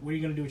 trying to... What are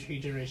you going to do with your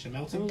heat generation?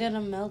 Melt I'm it?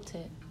 gonna melt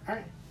it.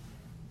 Alright.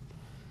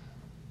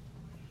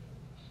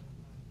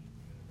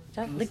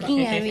 Stop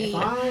looking at me.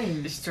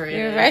 Fine. Destroy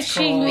You're it.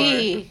 rushing Core.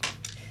 me.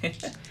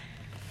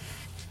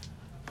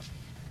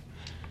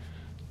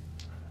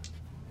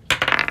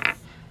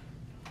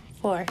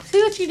 4.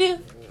 See what you do?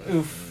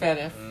 Oof, fat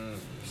F.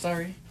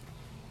 Sorry.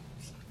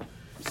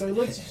 So he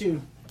looks at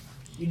you.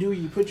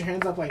 You put your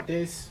hands up like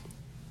this,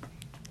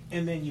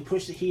 and then you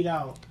push the heat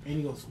out, and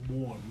he goes,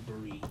 warm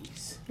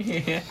breeze.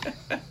 Yeah.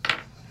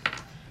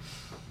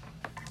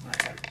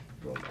 Alright,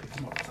 bro, pick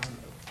him up.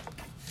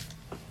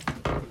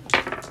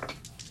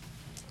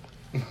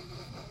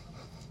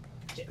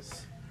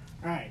 Yes.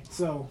 Alright,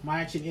 so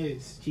my action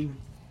is he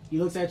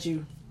looks at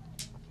you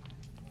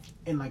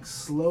and like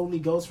slowly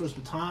goes for his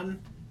baton.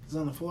 He's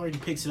on the floor and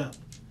he picks it up.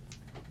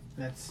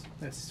 That's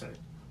the start.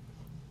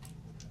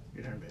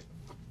 Your turn, babe.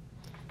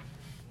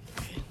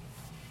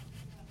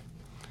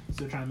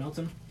 Still trying to melt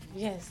him?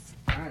 Yes.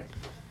 Alright.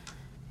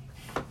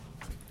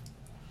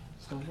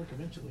 It's gonna work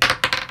eventually.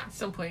 At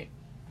some point.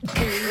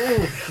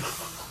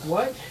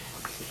 What?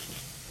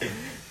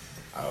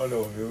 I don't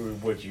know if it was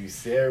what you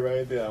said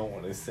right there. I don't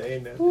want to say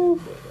nothing,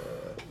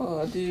 but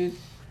Oh, dude.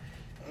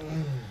 Are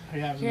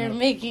you having You're a,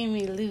 making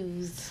me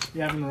lose.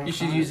 you having a rough You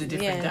should time? use a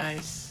different Yeah.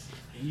 dice.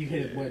 You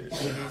hit what?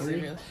 Is it 3?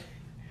 really?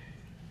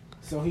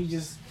 So he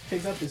just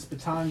picks up his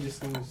baton,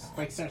 just goes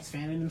like starts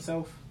fanning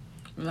himself.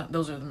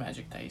 Those are the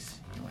magic dice.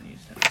 You want to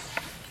use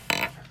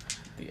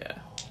those. The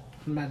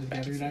Magic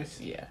battery dice.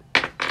 yeah.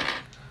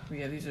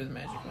 Yeah, these are the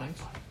magic ones.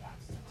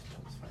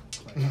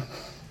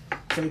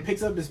 So he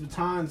picks up his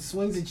baton,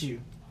 swings at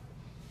you,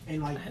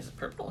 and like It has a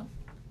purple one.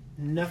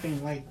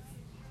 nothing. Like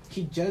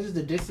he judges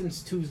the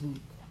distance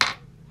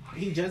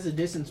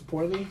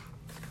poorly,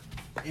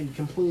 and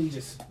completely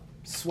just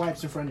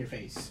swipes in front of your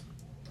face.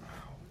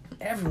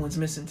 Everyone's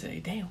missing today.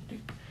 Damn,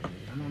 dude.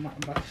 I'm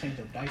about to change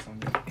the dice on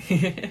you.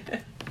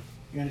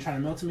 You're gonna try to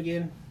melt him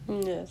again?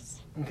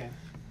 Yes. Okay.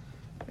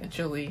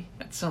 Eventually,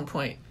 at some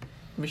point,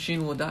 the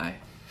machine will die.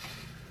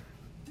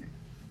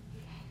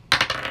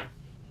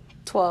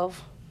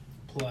 12.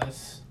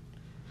 Plus,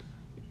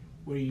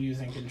 what are you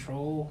using?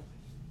 Control?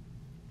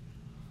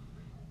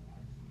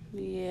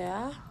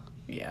 Yeah.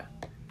 Yeah.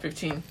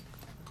 15.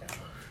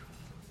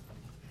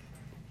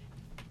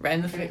 Right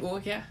in the face.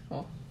 Well, yeah.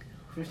 Well,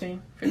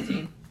 15?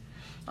 15.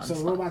 So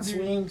the robot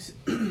swings,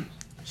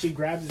 she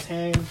grabs his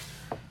hand,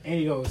 and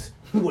he goes,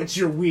 "What's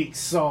your weak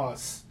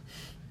sauce?"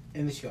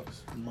 And then she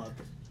goes, "Mother."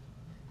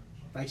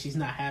 Like she's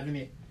not having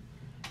it,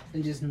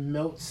 and just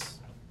melts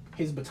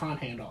his baton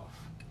hand off.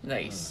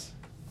 Nice.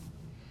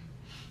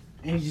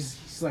 And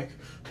he's like,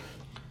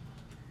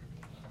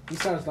 he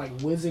starts like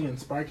whizzing and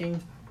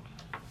sparking.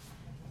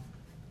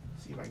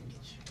 See if I can get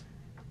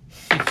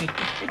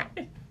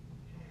you.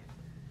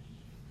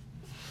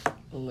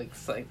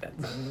 Looks like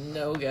that's a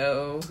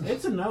no-go.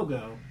 It's a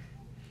no-go.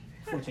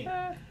 14.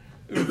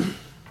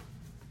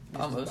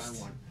 Almost.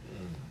 By 1.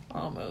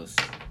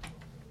 Almost.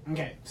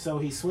 Okay, so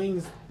he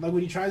swings, like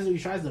what he tries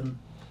to,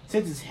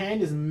 since his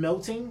hand is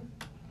melting,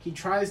 he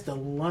tries to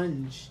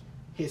lunge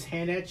his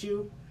hand at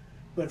you,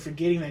 but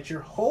forgetting that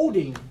you're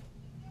holding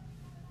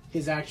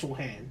his actual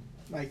hand,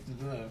 like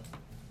the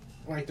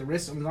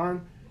wrist of his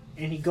arm,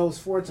 and he goes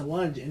forward to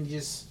lunge and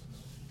just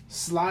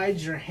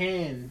slides your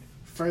hand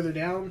further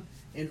down,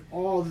 and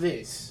all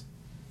this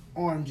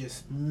arm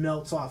just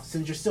melts off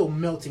since you're still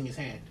melting his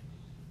hand.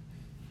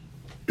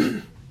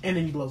 And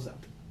then he blows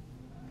up.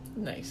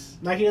 Nice.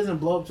 Like he doesn't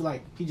blow up to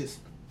like he just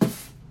like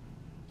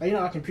you know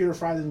how a computer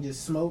fries and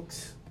just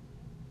smokes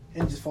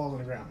and just falls on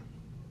the ground.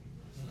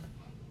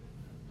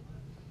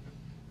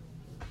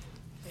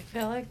 I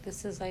feel like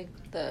this is like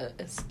the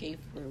escape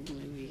room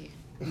movie.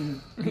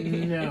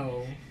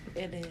 No.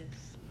 It is.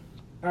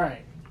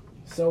 Alright.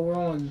 So we're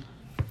on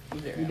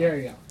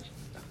Dario.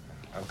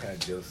 I'm kind of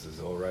jealous of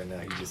Zoe right now.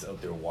 He's just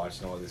up there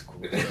watching all this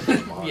cool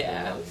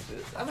Yeah,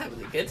 I'm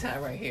having a good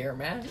time right here,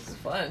 man. This is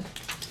fun.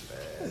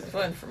 This is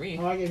fun for me.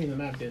 Oh, I gave you the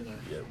map, didn't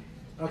I? Yep.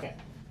 Okay.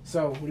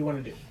 So what do you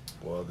want to do?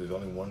 Well, there's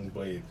only one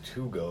blade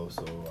to go,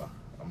 so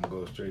I'm gonna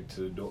go straight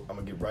to the door. I'm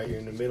gonna get right here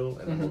in the middle,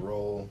 and I'm gonna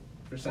roll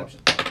Perception.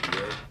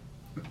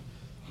 Yeah.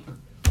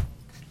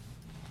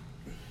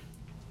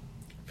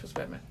 Feels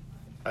bad, man.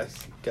 I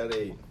got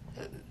 8.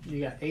 You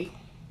got 8?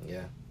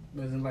 Yeah.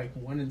 Was it like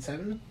 1 and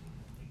 7?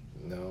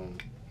 No,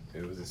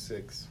 it was a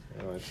 6.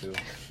 I 2.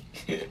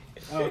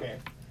 Okay.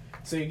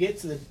 So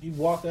you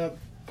walk up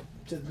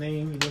to the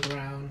thing, you look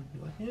around,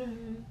 you're like, yeah.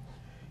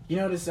 You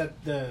notice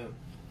that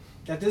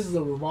this is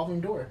a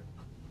revolving door.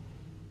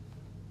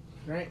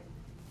 Right?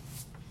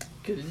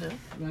 Good enough.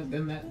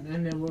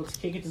 And then we'll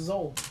kick it to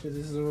Zol, because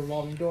this is a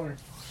revolving door.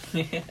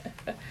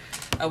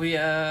 Are we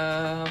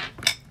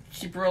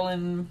keep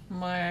rolling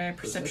my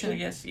perception, I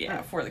guess? Yeah,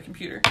 Alright. for the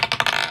computer.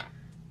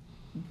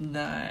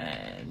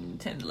 9,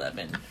 10,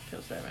 11.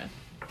 Feels bad, man.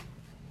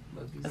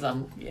 As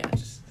I'm,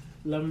 just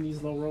Loving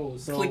these low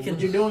rolls. So Clicking.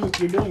 what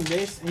you're doing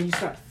this, and you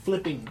start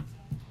flipping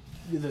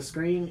the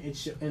screen,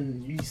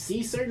 and you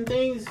see certain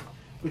things,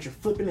 but you're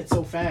flipping it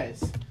so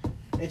fast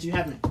that you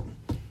haven't.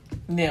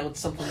 nailed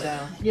something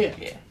down. Yeah.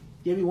 Yeah.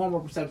 Give me one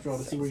more perception roll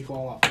to see where you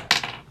fall off.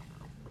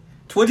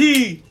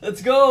 20!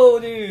 Let's go,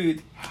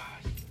 dude!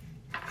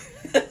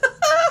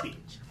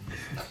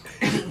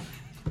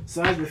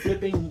 So as you're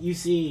flipping, you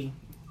see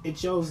it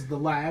shows the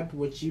lab,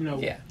 which you know,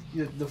 Yeah.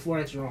 the floor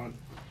that you're on,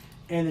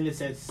 and then it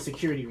says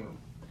security room.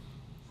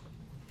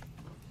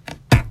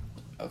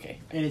 Okay.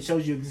 And it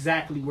shows you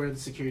exactly where the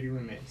security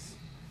room is.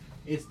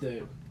 It's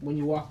when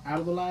you walk out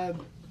of the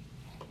lab.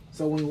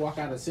 So when you walk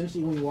out,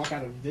 essentially when you walk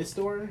out of this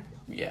door,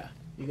 Yeah.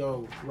 you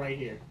go right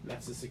here.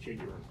 That's the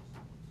security room.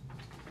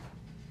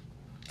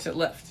 To the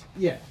left.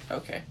 Yeah.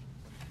 Okay.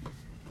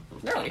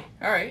 Really?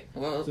 All right.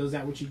 Well, So is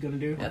that what you're gonna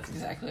do? that's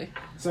exactly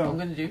So what I'm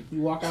gonna do.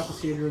 you walk out the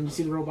security room. You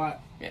see the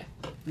robot. Yeah.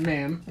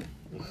 Ma'am.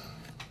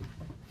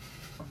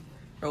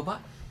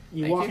 Robot.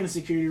 You Thank walk you. in the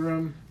security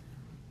room.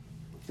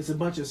 It's a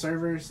bunch of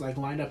servers like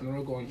lined up in a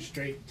row going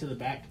straight to the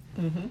back.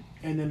 Mm-hmm.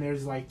 And then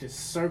there's like this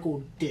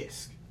circle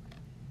disc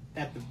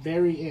at the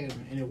very end,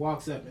 and it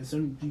walks up. And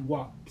since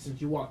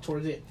you walk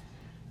towards it,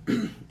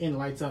 and it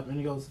lights up, and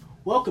it goes,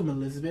 "Welcome,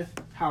 Elizabeth.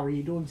 How are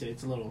you doing today?"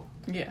 It's a little,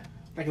 Yeah.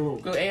 like a little,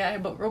 Go AI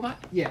robot.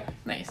 yeah.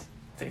 Nice.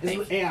 Say It's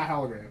thank an AI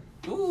hologram.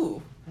 you.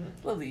 Ooh.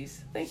 Love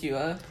these. Thank you.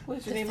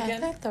 What's your The name fact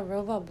again? that the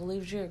robot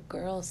believes you're a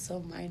girl is so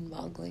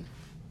mind-boggling.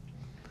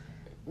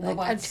 Like, I'm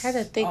Robots trying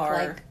to think, are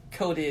like...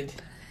 coded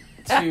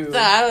I to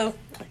don't-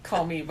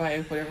 call me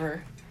by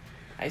whatever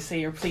I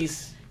say or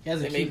please. He has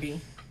a They may key.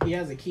 be. He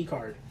has a key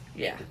card.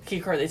 Yeah, key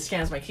card. It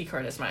scans my key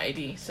card as my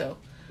ID. So,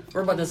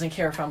 robot doesn't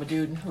care if I'm a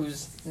dude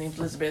who's named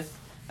Elizabeth.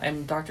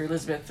 I'm Dr.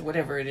 Elizabeth,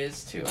 whatever it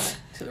is to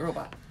the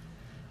robot.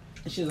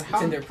 And she's like,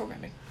 It's in their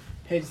programming.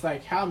 It's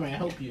like, how may I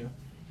help you?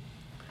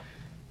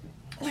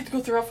 I'd like to go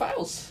through our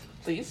files,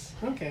 please.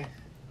 Okay.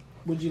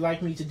 Would you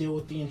like me to deal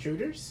with the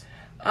intruders?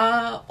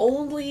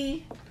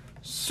 Only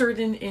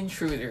certain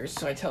intruders.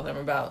 So I tell them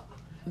about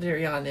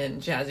Darian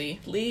and Jazzy.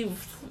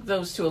 Leave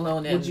those two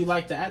alone. And Would you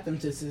like to add them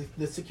to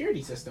the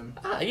security system?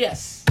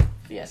 Yes,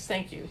 yes.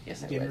 Thank you.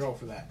 Yes, I Give me would. a roll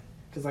for that.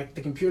 Because like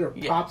the computer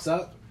Yeah. pops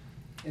up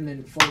and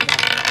then folds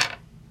out.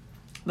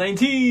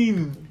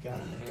 19. Got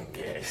it.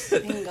 Yes.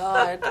 Thank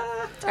God.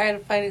 Tired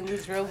of fighting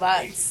these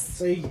robots.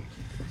 So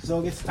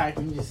it gets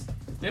typing. Just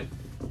Yep.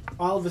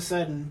 all of a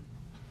sudden,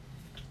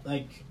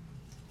 like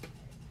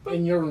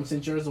in your room,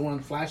 since you're the one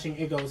flashing,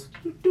 it goes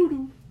doo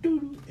doo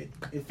doo doo.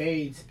 It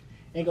fades.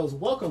 And it goes,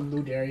 "Welcome,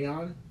 Lou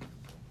Darion."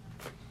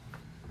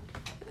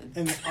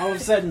 And all of a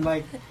sudden,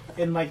 like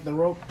in like the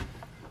rope,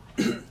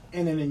 and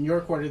then in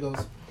your quarter it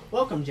goes,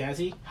 "Welcome,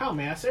 Jazzy. How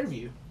may I serve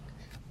you?"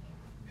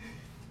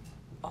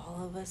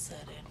 All of a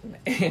sudden.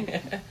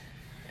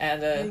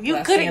 And You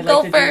last thing couldn't I'd go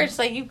like to do- first.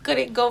 Like, you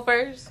couldn't go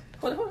first.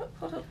 Hold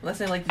on. Last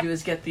thing I'd like to do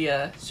is get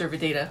the server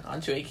data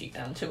onto a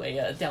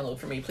download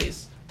for me,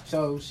 please.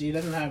 So she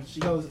doesn't have. She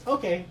goes,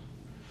 "Okay."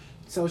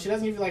 So she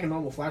doesn't give you like a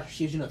normal flash.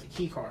 She gives you another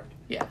key card.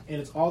 Yeah. And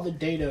it's all the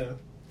data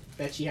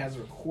that she has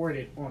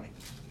recorded on it.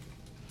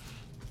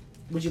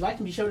 Would you like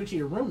to be showed it to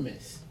your room,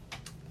 miss?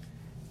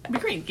 That'd be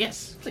great.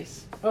 Yes,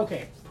 please.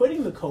 Okay,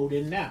 putting the code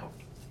in now,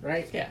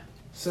 right? Yeah.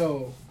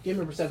 So, give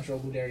me a perception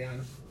roll,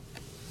 Darian.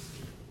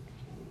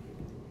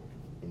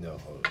 No.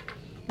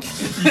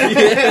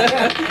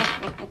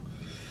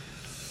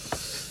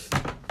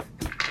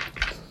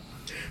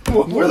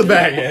 Where the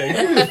bag at?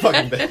 Give me the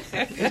fucking bag.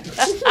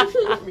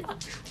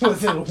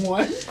 Was it a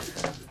 1?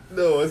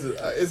 No,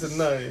 it's a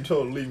 9. You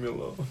told leave me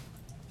alone.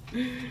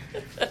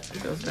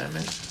 That was bad,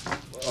 man.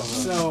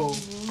 So,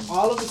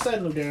 all of a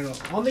sudden, Darian,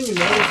 the only thing you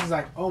notice is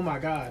like, oh my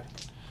god,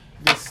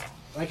 this,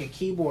 like a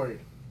keyboard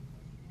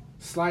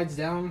slides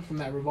down from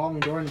that revolving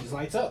door and it just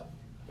lights up.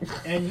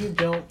 And you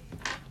don't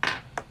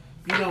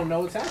know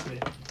what's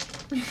happening.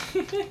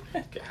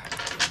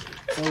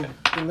 So,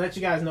 to let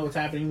you guys know what's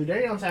happening,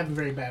 Darion's having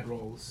very bad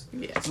rolls.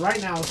 Yeah. So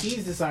right now,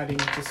 he's deciding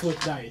to switch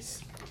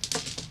dice.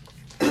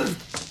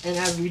 And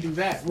as we do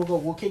that,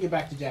 we'll kick it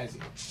back to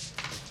Jazzy.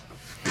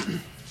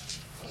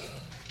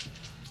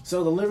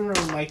 So the living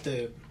room, like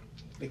the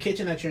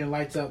kitchen that you're in,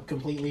 lights up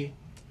completely.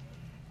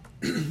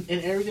 And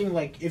everything,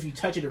 like, if you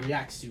touch it, it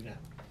reacts to now.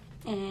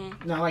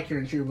 Mm-hmm. Not like you're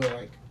in true, but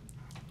like...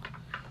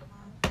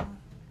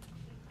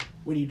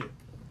 What do you do?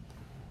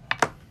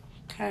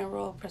 Can I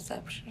roll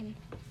perception?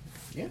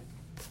 Yeah.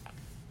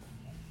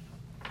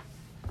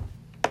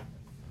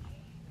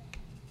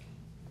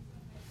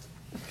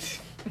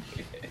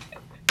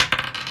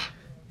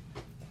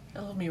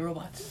 Hello, me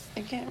robots.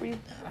 I can't read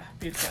that.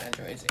 Beautiful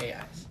androids,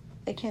 AIs.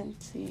 I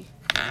can't see.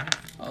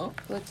 Oh,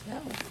 What's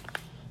that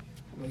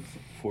one?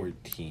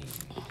 14.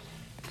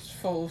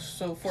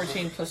 so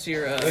 14 plus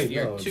your Wait,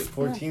 your no, 2.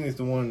 14 is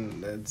the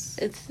one that's...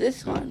 It's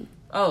this one.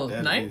 Oh,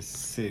 that 9? is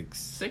 6.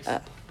 6?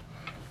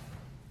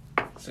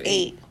 So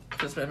 8.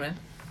 That's bad, man.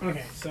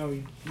 Okay, so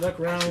you look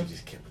around. You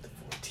just kept with the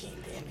 14,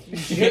 damn it.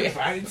 Shit,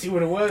 I didn't see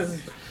what it was.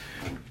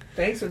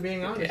 Thanks for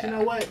being honest. Yeah. You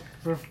know what?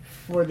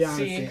 For the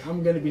honesty, See?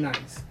 I'm gonna be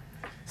nice.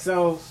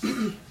 So,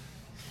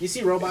 you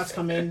see robots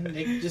come in.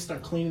 They just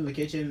start cleaning the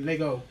kitchen. They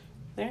go,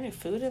 Is there any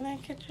food in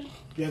that kitchen?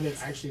 "Yeah,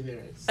 actually there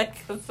is."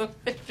 Like, the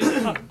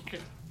picture's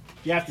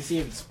You have to see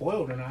if it's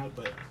spoiled or not.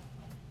 But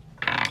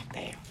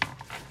Damn.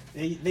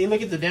 they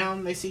look at the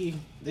down. They see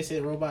the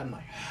robot and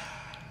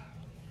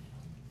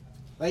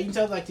like you can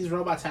tell like these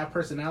robots have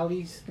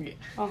personalities,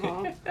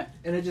 Uh-huh.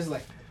 and they're just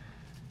like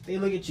they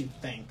look at you.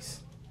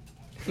 Thanks.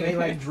 They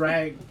like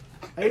drag.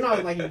 You know,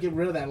 like you get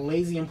rid of that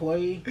lazy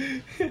employee.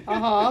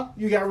 Uh-huh.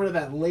 You got rid of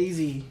that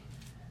lazy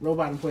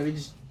robot employee.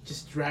 They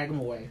just drag him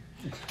away.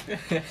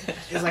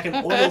 It's like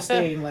an oil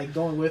stain, like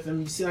going with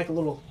him. You see like a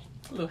little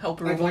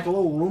helper, like a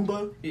little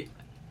Roomba. Yeah.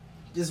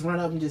 Just run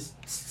up and just.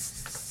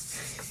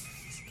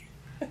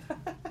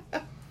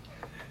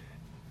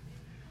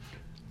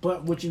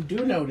 But what you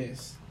do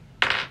notice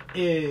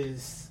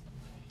is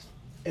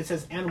it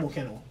says animal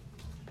kennel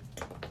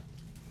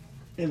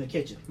in the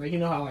kitchen. Like, you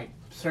know how like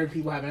certain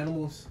people have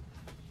animals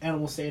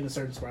stay in a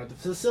certain spot at the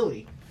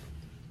facility.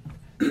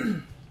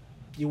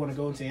 You want to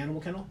go into the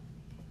animal kennel?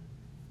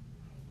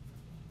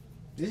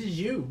 This is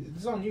you.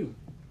 This is on you.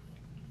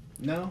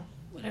 No?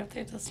 What if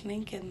there's a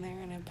snake in there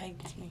and it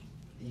bites me?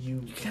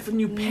 You can have a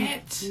new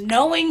pet.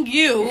 Knowing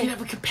you can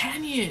have a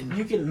companion.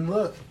 You can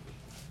look.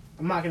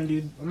 I'm not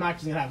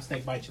just gonna have a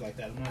snake bite you like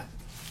that.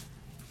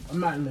 I'm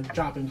not in the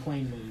dropping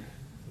plane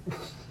mood.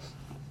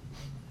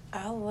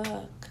 I'll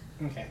look.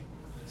 Okay.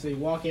 So you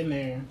walk in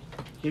there.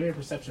 Give me a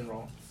perception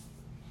roll.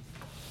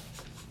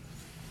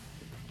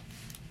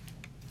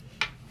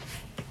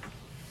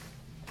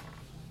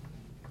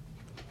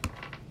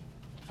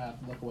 I have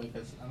to look away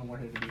because I don't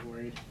want her to be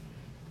worried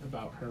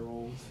about her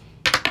rolls.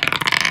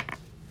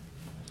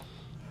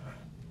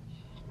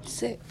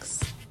 6.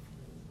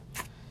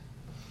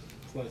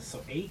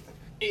 So 8?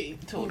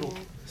 8 total.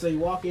 So you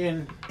walk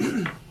in.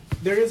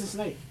 There is a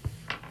snake.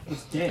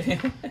 It's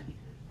dead.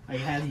 Like, it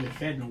hasn't been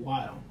fed in a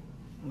while.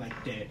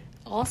 Like, dead.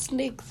 All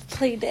snakes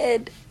play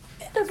dead.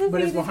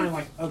 But it's behind,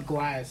 like, a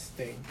glass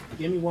thing.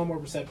 Give me one more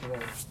perception roll.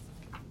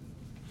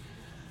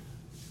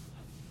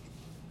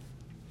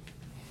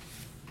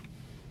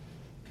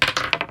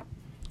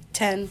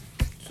 10.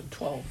 So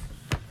 12.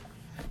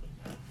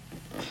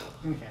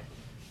 Okay.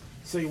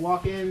 So you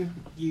walk in,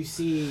 you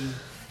see,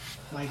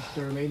 like,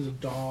 the remains of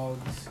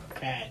dogs,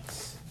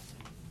 cats.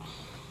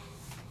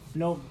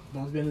 Nope,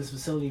 no one's been in this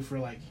facility for,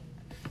 like,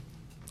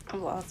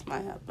 I've lost my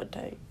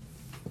appetite.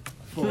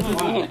 for a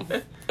while.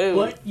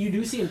 But you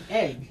do see an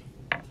egg.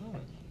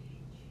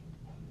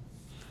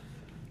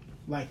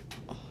 Like,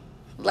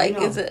 Like, you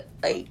know, is it,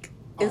 like,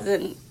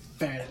 isn't...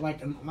 fat.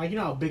 Like, you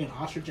know how big an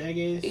ostrich egg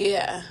is?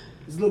 Yeah.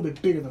 It's a little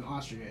bit bigger than an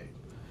ostrich egg.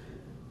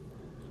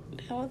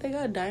 Damn, what, they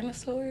got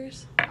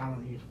dinosaurs? I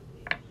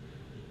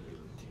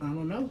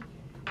don't know.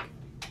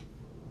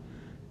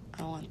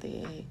 I want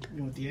the egg.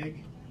 You want the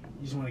egg?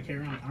 You just want to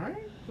carry on?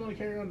 Alright, you want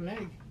to carry on an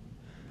egg.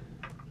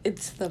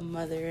 It's the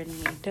mother in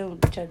me.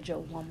 Don't judge a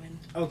woman.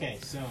 Okay,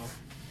 so...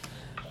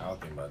 I'll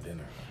think about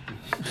dinner.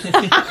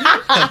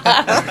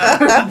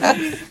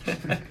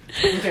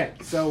 Okay,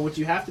 so what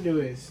you have to do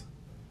is...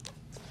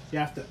 You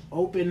have to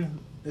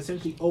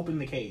essentially open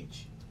the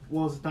cage.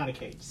 Well, it's not a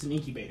cage. It's an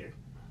incubator.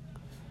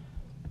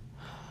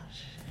 Oh,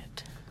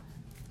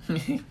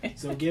 shit.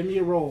 So give me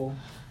a roll.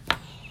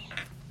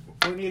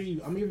 I'm gonna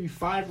give you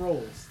 5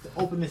 rolls to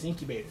open this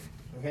incubator.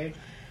 Okay?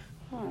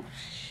 Oh,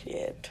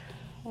 shit.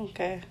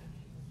 Okay.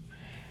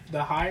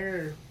 The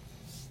higher,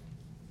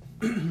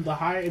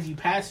 if you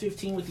pass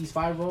 15 with these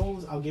 5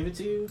 rolls, I'll give it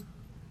to you.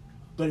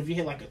 But if you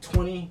hit like a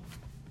 20,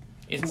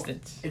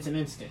 Instant. it's an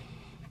instant.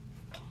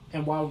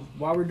 And while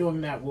we're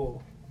doing that,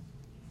 we'll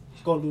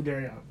go to Lou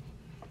Darion.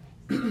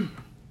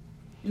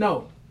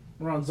 No,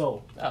 we're on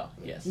Zol. Oh,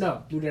 yes.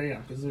 No, Lou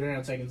Darion, because Lou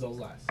Darion's taking Zol's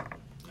last.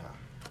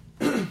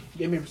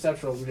 Give me a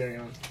perception roll, Lou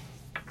Darion.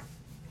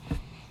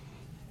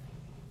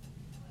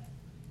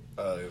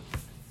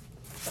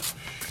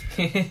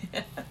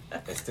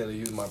 Instead of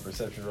using my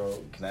perception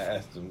roll, can I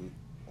ask the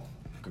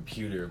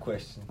computer a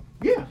question?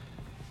 Yeah.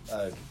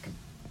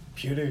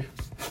 Computer,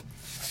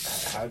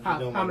 how do you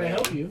know my How may I name?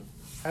 help you?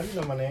 How do you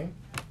know my name?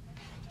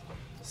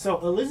 So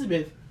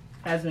Elizabeth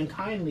has been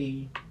kind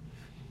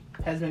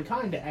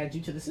to add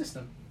you to the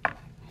system.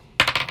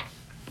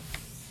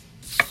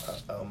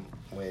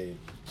 Wait.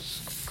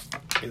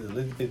 Is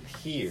Elizabeth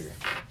here?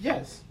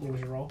 Yes. What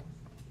was your roll?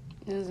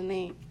 It was an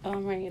 8. Oh,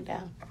 I'm writing it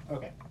down.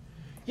 Okay.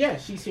 Yeah,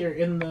 she's here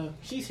in the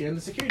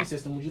security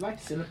system. Would you like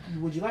to see a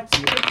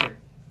picture?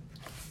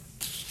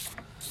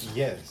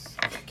 Yes.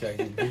 Can I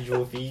get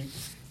visual feed?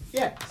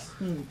 Yes.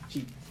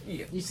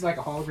 You see like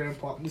a hologram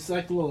pop. You see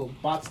like the little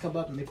bots come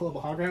up and they pull up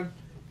a hologram.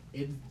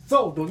 It's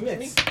so doing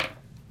this.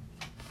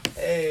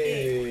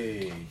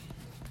 Hey.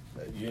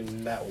 You're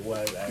not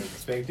what I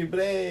expected, but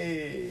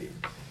hey.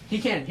 He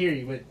can't hear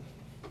you, but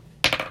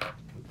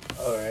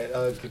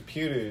Alright,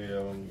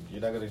 computer,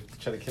 you're not gonna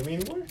try to kill me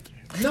anymore?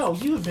 no,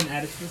 you have been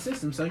added to the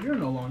system, so you're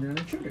no longer an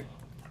intruder.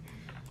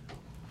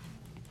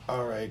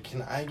 Alright,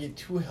 can I get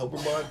 2 helper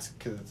bots?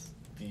 Because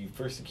the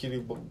first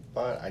security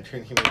bot, I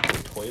turned him into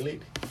a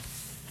toilet.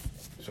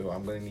 So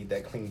I'm gonna need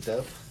that cleaned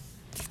up.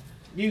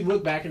 You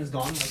look back and it's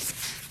gone. Like,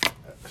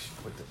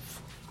 What the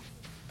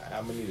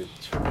I'm gonna need a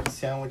turkey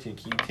sandwich, and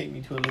can you take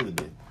me to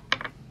Elizabeth?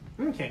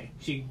 okay,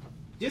 she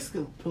just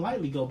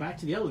politely go back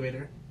to the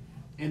elevator,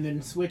 and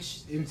then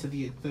switch into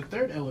the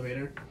third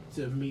elevator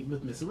to meet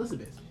with Miss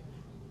Elizabeth.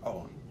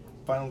 Oh,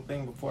 final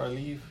thing before I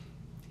leave.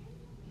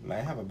 May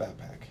I have a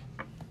backpack?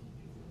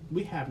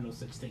 We have no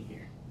such thing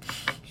here.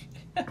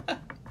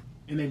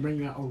 And they bring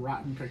you out a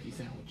rotten turkey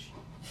sandwich.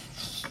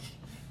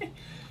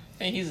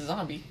 Hey, he's a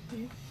zombie.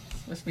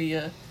 Must be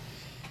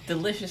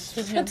delicious.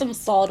 Just put some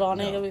salt on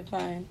it. No. It'll be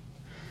fine.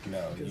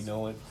 No, you know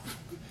what?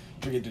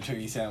 Forget the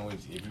turkey sandwich.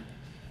 If you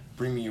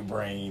bring me your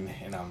brain,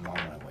 and I'm on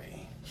my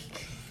way.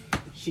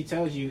 She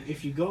tells you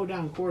if you go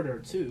down corridor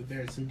 2,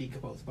 there's some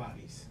decomposed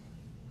bodies.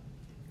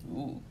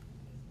 Ooh.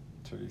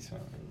 Turkey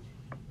sandwich.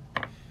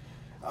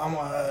 I'm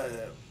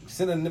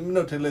send a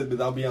note to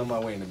Elizabeth. I'll be on my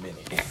way in a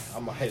minute.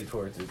 I'm gonna head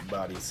towards the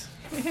bodies.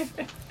 So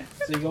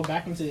you go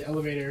back into the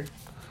elevator,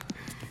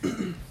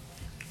 and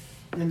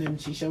then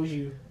she shows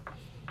you,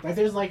 like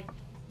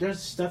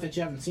there's stuff that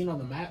you haven't seen on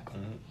the map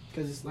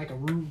because it's like a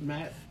rude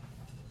map,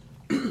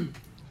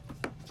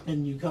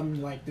 and you come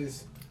to like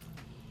this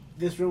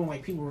room,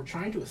 like people were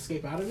trying to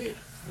escape out of it,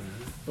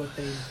 but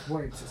they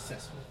weren't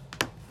successful,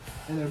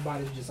 and their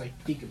bodies were just like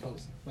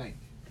decomposing, like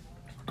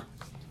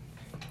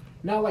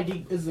not like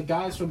it's the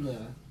guys from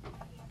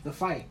the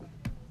fight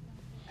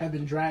have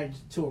been dragged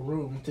to a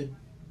room to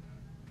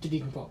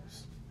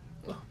decompose.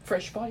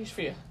 Fresh bodies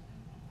for you.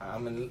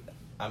 I'm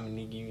gonna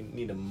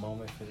need a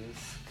moment for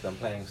this because I'm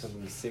planning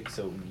something sick.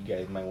 So you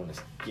guys might want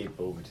to skip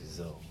over to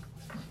Zoe.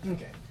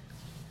 Okay.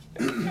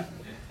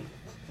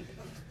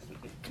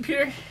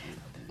 Computer.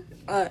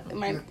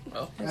 My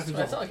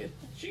That's all good.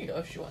 She can go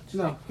if she wants.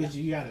 No, because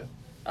you gotta.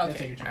 Okay.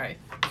 Take your turn. All right.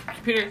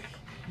 Computer.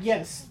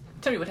 Yes.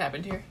 Tell me what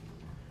happened here.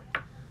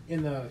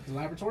 In the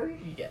laboratory?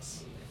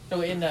 Yes. No,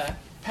 in the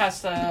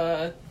past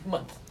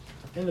month.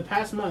 In the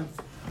past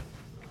month,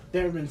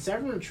 there have been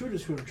several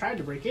intruders who have tried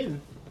to break in,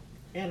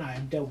 and I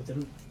have dealt with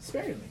them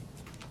sparingly.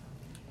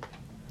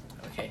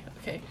 Okay.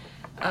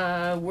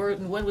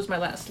 When was my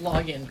last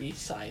login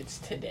besides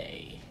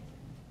today?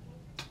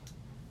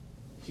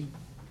 You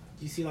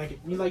see,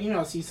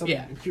 see some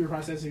computer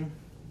processing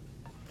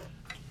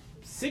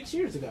 6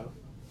 years ago.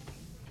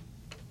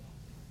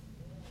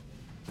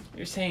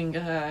 You're saying,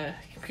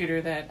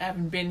 computer, that I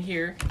haven't been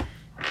here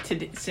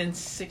since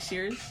 6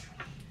 years?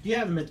 You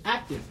haven't been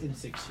active in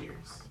 6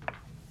 years.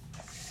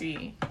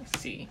 See.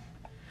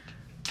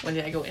 When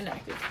did I go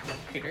inactive,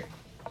 computer?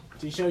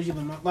 She shows you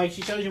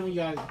she shows you when you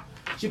got.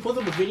 She pulls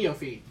up a video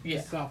feed. Yeah.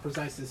 This is how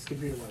precise this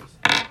computer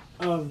was.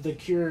 Of the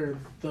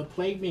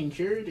plague being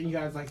cured, and you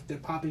guys they're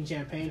popping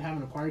champagne,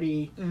 having a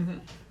party. Mm-hmm.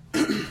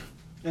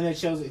 And it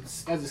shows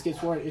as it skips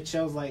forward, it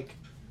shows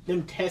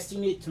them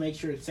testing it to make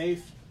sure it's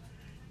safe.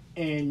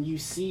 And you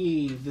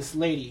see this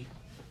lady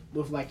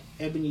with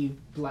ebony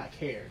black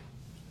hair.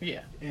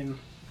 Yeah. And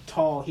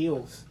tall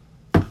heels.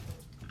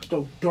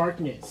 The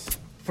darkness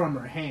from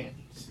her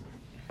hands.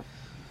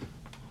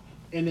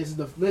 And this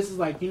is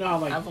you know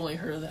how I've only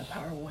heard of that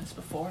power once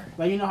before.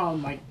 you know how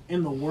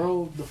in the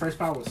world the first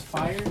power was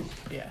fire?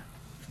 Yeah.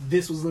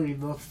 This was literally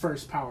the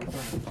first power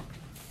thing.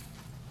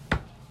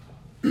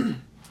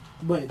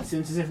 But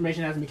since this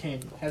information hasn't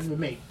been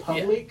made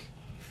public,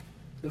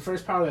 the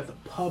first power that the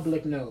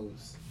public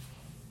knows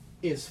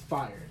is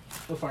fire,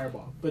 a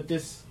fireball. But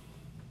this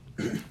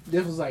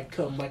was a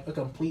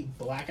complete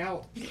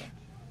blackout. Yeah.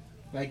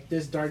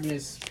 This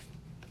darkness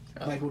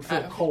would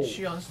feel cold.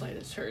 She honestly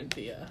has heard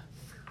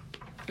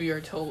we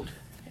are told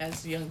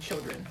as young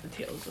children the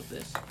tales of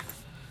this.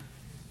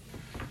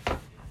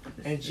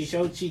 And she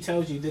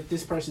tells you that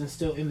this person is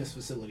still in this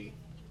facility.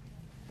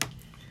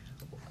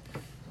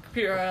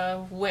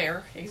 Computer,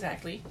 where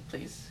exactly,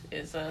 please,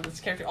 is this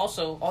character?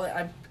 Also, all that,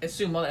 I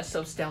assume all that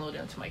stuff's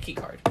downloaded onto my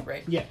keycard,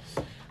 right? Yes.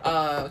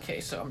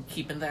 Okay, so I'm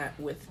keeping that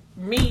with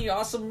me.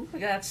 Awesome.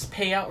 That's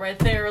payout right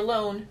there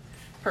alone.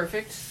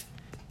 Perfect.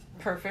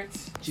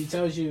 She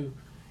tells you,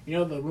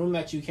 the room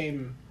that you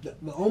came,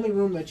 the only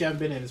room that you haven't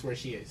been in is where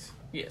she is.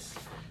 Yes.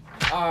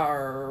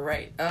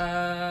 Alright.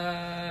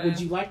 Would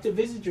you like to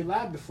visit your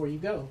lab before you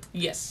go?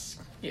 Yes.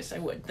 Yes, I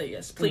would.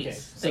 Yes, please. Okay,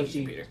 Thank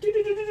you, computer.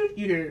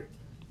 You hear,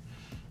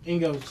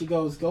 and she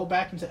goes, go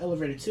back into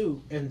elevator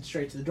 2 and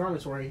straight to the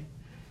dormitory.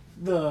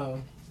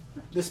 The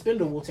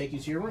spindle will take you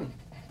to your room.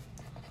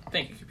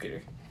 Thank you,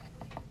 computer.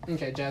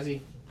 Okay,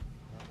 Jazzy.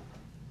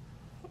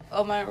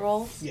 Oh, my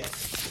rolls?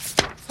 Yes.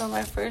 So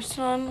my first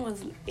one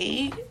was an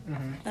 8,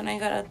 then I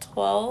got a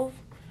 12,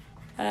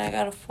 then I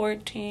got a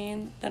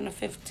 14, then a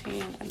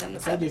 15, and then a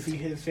 17. If you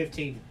hit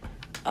 15.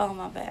 Oh,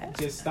 my bad.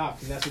 Just stop,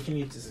 because that's what you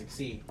need to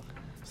succeed.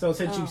 So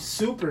since you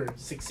super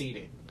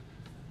succeeded.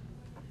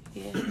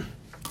 Yeah.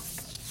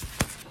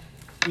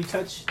 You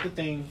touch the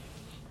thing,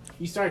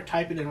 you start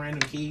typing in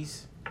random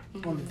keys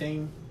on the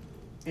thing,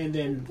 and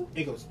then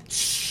it goes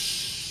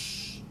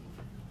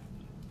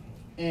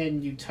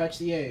and you touch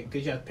the egg,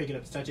 because you have to pick it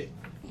up to touch it.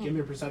 Give me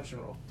a perception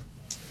roll.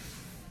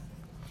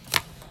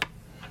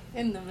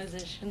 In the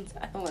magicians,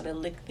 I want to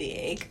lick the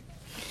egg.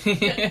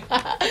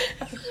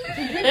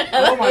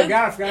 Oh my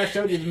god, I forgot I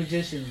showed you the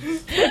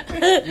magicians.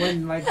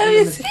 When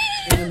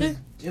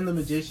in the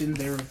magicians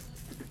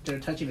they're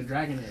touching a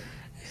dragon egg.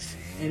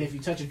 And if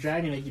you touch a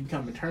dragon egg, you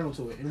become maternal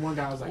to it. And one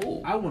guy was like,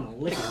 I want to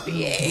lick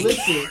it. He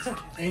licks it,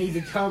 and he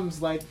becomes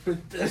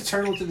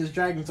maternal to this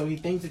dragon, so he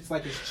thinks it's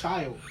like his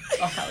child.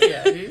 Oh, hell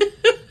yeah, dude.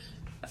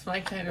 That's my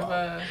kind of,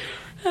 I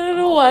don't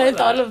know why I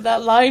thought of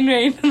that line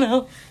right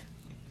now.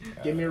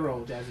 Give me a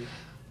roll, Jazzy.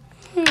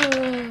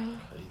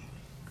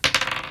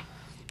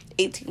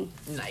 18.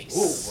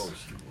 Nice.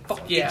 Whoa.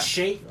 Fuck yeah. It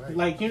shake Right.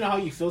 like you know how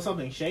you feel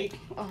something shake.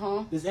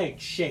 Uh-huh. This egg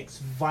shakes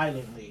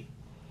violently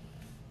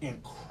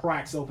and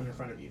cracks open in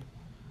front of you.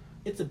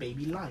 It's a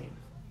baby lion.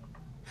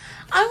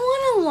 I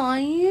want a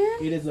lion.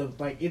 It is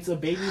it's a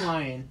baby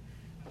lion.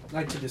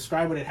 Like to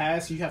describe what it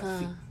has, you have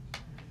to.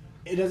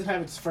 It doesn't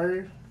have its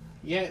fur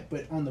yet,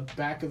 but on the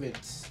back of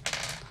its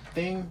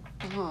thing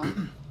Uh-huh.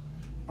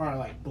 are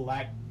like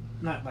black,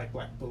 not like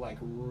black, but like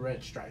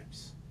red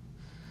stripes.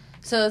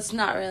 So it's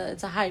not really.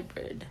 It's a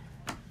hybrid.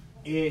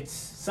 It's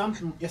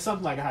something. It's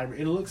something like a hybrid.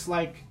 It looks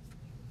like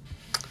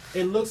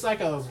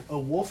a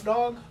wolf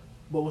dog,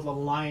 but with a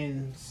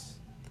lion's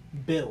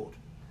build.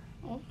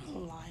 Oh, a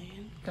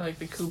lion. Kind of like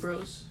the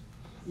Kubros.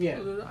 Yeah,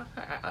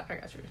 I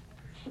got you.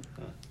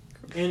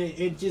 and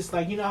it just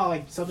like you know how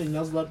like something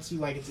nuzzles up to you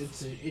like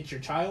it's your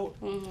child.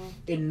 Mm-hmm.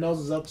 It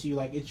nuzzles up to you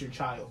like it's your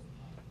child.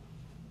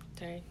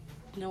 Right.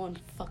 No one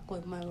fuck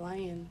with my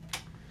lion.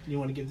 You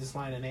want to give this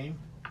lion a name?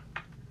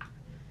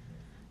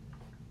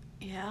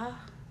 Yeah.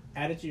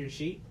 Add it to your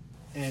sheet,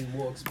 and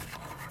we'll.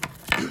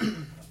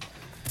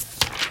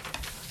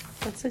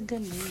 That's a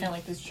good Kind name. of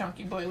like this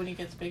chunky boy when he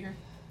gets bigger.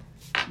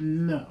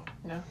 No.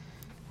 No.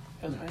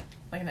 Feels No. right.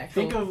 Like an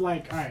actual. Think of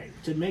like, all right,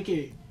 to make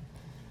it.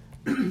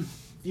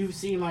 you've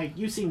seen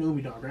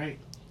Umi Dog, right?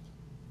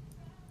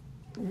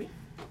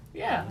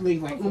 Yeah.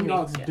 Like Umi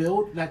Dog's yeah.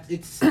 build. That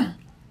it's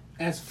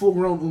as full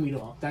grown Umi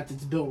Dog. That's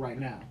its build right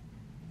now.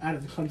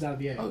 Comes out of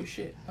the egg. Oh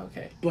shit.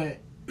 Okay. But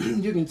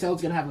you can tell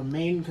it's gonna have a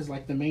mane because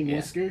like the mane Yeah.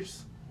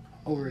 whiskers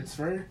over its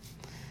fur,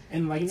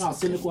 and like you know how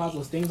Cynical has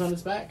those things on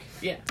its back.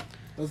 Yeah.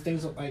 Those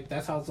things like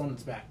that's how it's on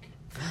its back.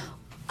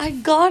 I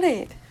got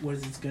it. What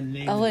is its gonna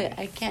name? Oh wait, it?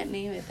 I can't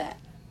name it that.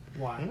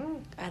 Why?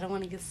 I don't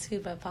want to get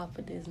sued by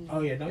Papa Disney.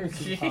 Oh yeah, don't get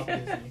too Papa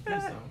Disney.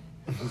 Please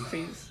don't.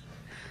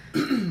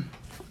 Please.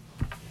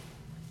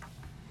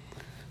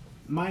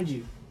 Mind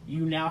you,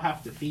 you now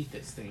have to feed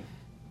this thing.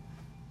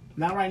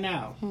 Not right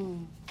now,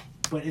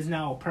 but it's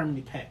now a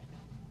permanent pet.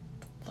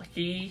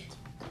 Lucky.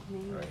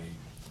 Right.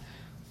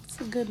 It's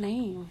a good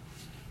name.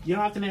 You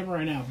don't have to name it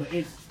right now, but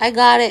I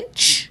got it.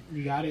 Shh.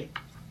 you got it.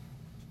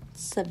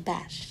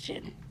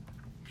 Sebastian.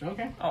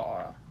 Okay.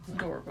 Oh,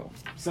 adorable.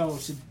 So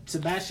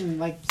Sebastian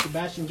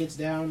gets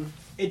down.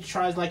 It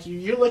tries like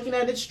you're looking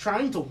at. It's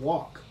trying to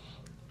walk.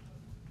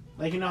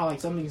 Like you know how like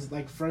something's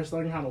like first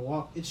learning how to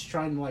walk. It's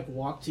trying to like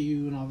walk to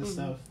you and all this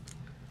stuff.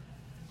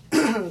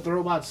 The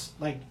robots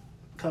like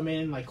come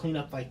in like clean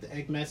up like the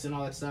egg mess and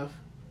all that stuff.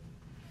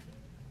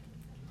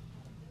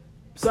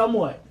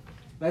 Somewhat.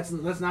 Let's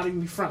not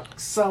even be frank.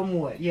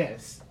 Somewhat,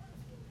 yes.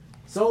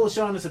 Soul is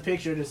showing us a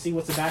picture to see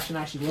what Sebastian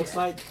actually looks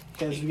like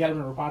because we got to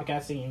remember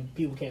podcasting and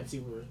people can't see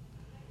where.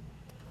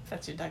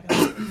 That's your dog.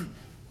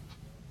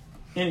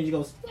 And he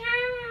goes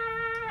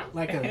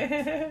like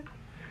a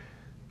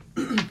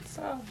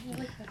So, you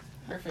like that.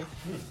 Perfect.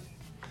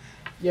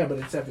 yeah, but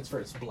except it's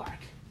first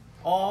black.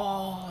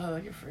 Oh, I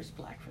like your first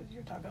black for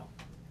your doggo.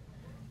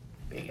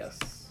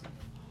 Yes.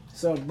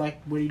 So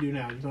like, what do you do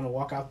now? You're gonna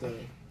walk out the.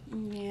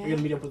 Yeah. You're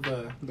gonna meet up with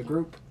the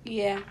group.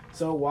 Yeah.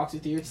 So it walks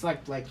with you. It's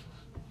like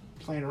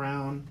playing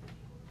around.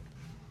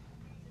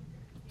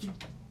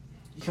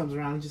 He comes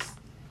around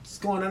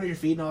just going under your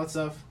feet and all that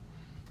stuff.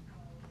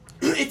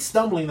 It's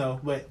stumbling though,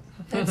 but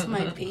That's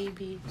my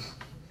baby.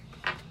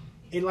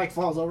 it like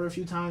falls over a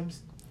few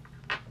times.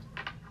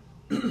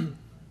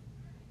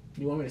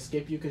 You want me to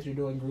skip you because you're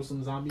doing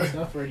gruesome zombie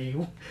stuff, or do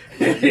you?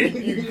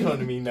 You can come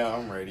to me now.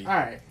 I'm ready. All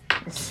right.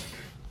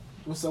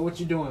 So what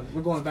you doing?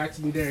 We're going back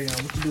to Blue Darion.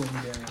 What you doing,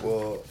 Blue Darion?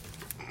 Well,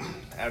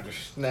 after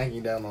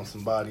snacking down on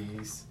some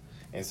bodies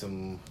and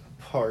some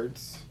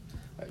parts,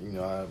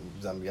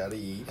 zombie gotta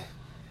eat.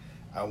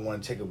 I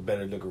want to take a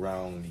better look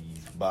around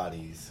these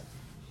bodies.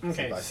 See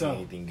Okay, if I see so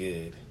anything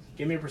good.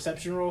 give me a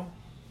perception roll.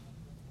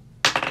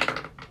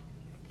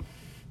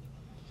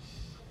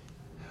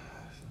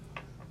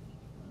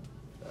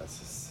 That's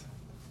just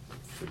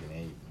freaking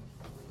 8.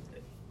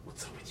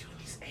 What's up with you and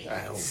these eights?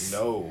 I don't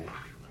know.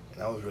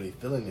 And I was really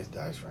feeling this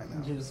dice right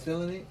now. You just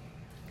feeling it?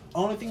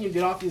 Only thing you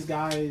get off these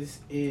guys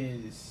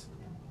is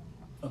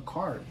a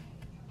card,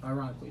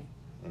 ironically.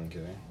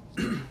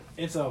 Okay.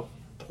 It's a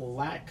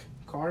black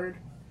card.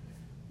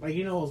 Like,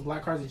 you know those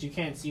black cards that you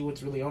can't see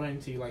what's really on it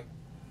until you, like,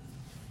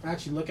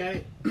 actually look at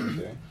it?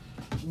 Okay.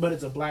 But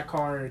it's a black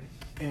card,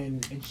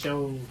 and it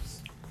shows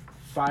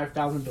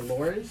 5,000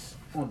 Dolores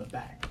on the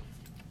back.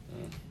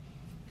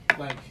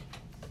 Like,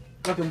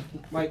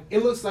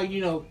 it looks like,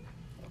 you know...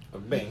 A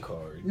bank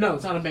card. No,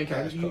 it's not a bank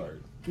card. Cash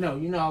card. No,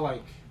 you know how,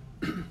 like...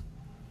 you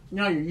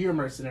know you're a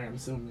mercenary, I'm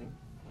assuming.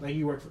 Like,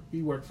 you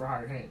work for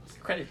hired hands.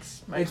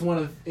 Credits.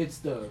 It's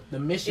the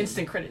mission.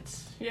 Instant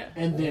credits. Yeah.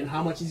 And then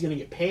how much he's gonna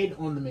get paid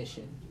on the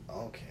mission.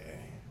 Okay.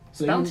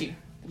 So Bounty.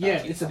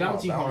 Yeah, it's a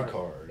bounty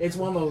card. It's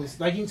one of those,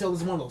 like, you can tell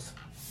it's one of those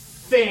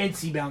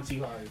fancy bounty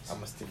cards. I'm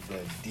gonna stick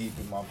that deep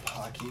in my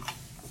pocket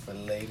for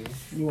later.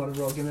 You want to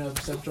roll? Give me another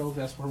perception roll.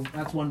 That's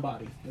one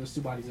body. There's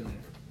 2 bodies in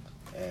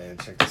there. And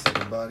check the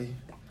second body.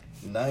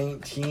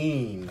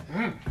 19.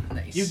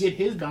 Nice. You get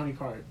his bounty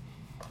card,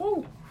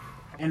 Ooh.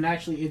 and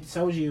actually it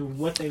tells you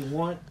what they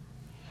want,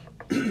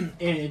 and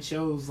it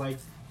shows like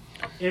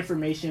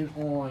information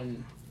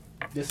on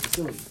this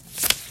facility.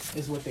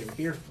 Is what they were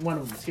here. One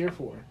of them was here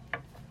for.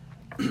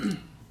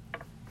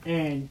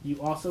 And you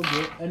also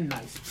get a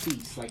nice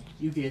piece. Like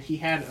you get, he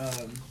had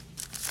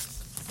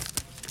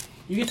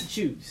you get to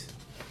choose,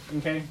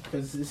 okay?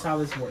 Because this is how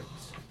this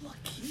works.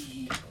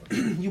 Lucky.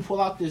 You pull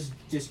out this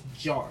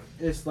jar.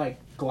 It's like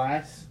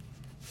glass,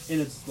 and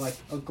it's like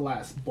a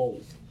glass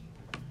bowl.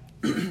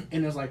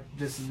 And there's like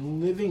this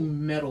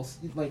living metal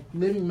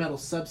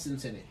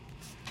substance in it,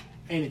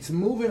 and it's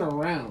moving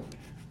around.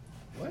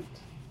 What?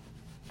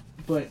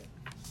 But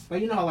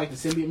like you know how like the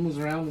symbiote moves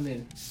around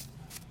and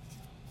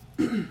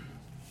then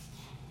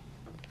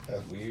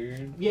That's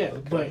weird. yeah.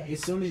 Okay. But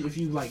as soon as if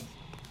you like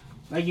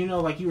you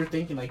know like you were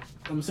thinking like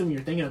I'm assuming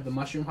you're thinking of the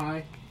mushroom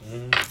high,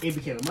 it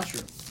became a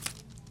mushroom.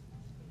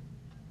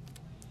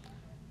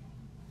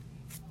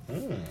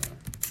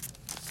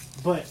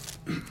 But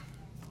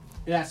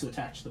it has to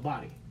attach to the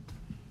body.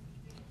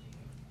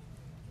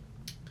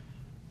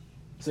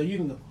 So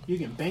you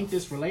can bank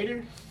this for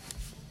later.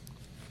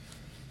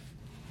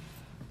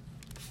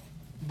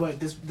 But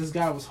this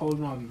guy was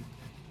holding on.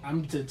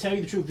 To tell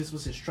you the truth, this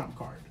was his trump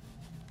card.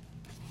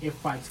 If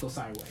fights go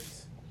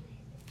sideways.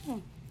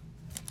 I'm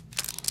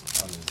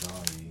a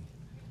zombie.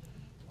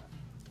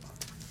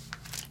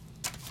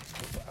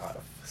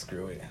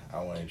 Screw it.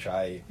 I want to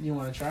try it. You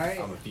want to try it?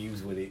 I'm gonna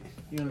fuse with it.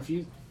 You want to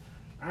fuse?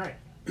 All right.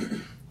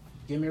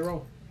 Give me a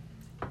roll.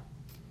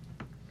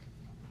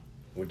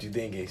 What you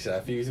thinking? Should I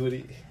fuse with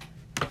it?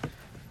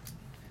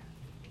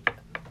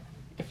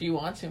 If you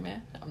want to,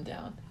 man, I'm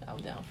down. I'm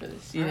down for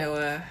this. You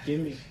know, Give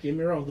me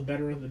a roll. The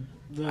better of the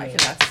I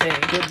cannot say.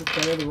 the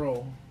better the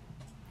roll.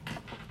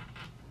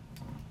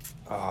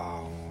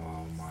 Oh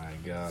my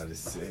god, it's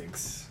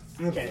 6.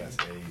 Okay. That's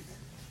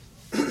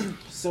 8.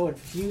 So it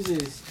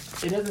fuses.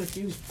 It doesn't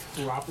fuse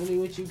properly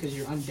with you because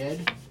you're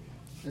undead,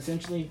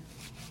 essentially.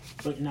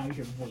 But now you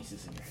hear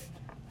voices in your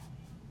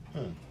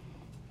head,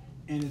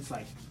 and it's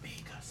like,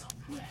 make us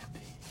a weapon.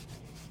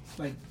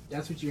 Like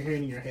that's what you're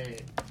hearing in your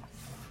head.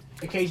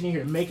 Occasionally you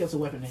hear, make us a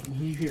weapon, and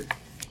you hear.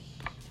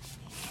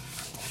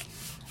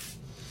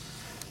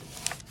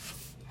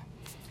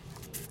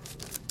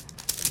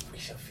 We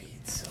shall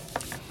feed soon.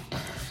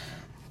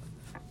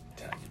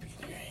 Time to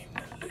be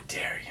named the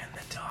Lutherian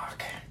the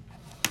Dark.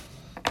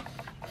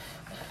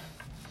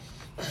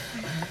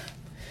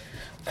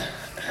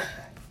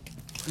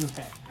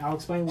 Okay, I'll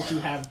explain what you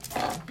have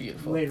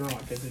Beautiful. later on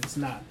because it's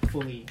not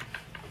fully.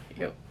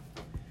 Yep.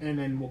 And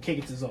then we'll kick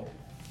it to Zoe.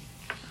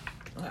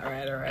 All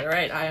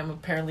right. I am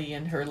apparently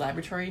in her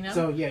laboratory now.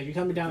 So yeah, you're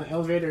coming down the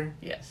elevator.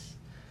 Yes.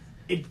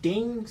 It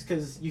dings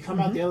because you come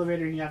out the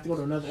elevator and you have to go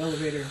to another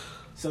elevator.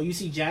 So you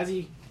see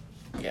Jazzy.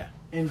 Yeah.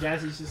 And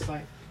Jazzy's just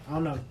like, I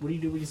don't know. What do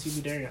you do when you see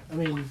Ludaria? I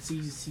mean,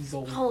 see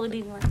Zoe.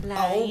 Holding my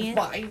Oh lion.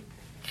 my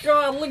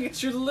God! Look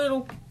at your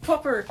little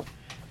pupper.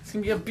 It's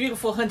gonna be a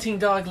beautiful hunting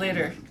dog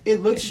later.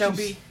 It looks It at shall you.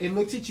 be. It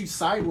looks at you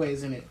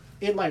sideways, and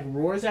it like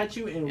roars at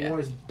you and Yeah.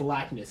 roars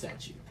blackness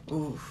at you.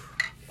 Oof.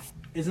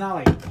 It's not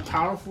like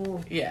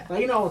powerful. Yeah.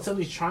 Like you know when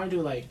somebody's trying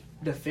to like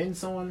defend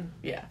someone.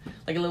 Yeah.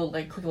 Like a little,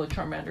 quick little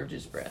Charmander of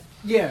just breath.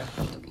 Yeah.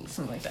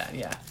 Something like that.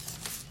 Yeah.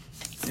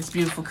 This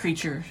beautiful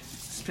creature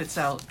spits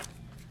out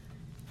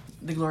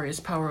the glorious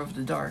power of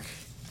the dark.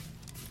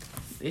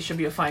 It should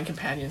be a fine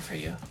companion for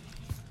you.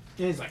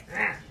 And it's like,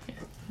 ah.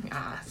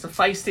 Ah, it's a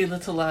feisty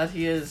little lad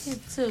he is.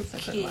 It's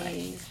Such a okay.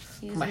 lie.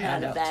 He's My not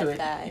hand a out bad to it.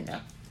 guy. You know.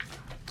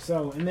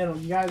 So and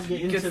then you guys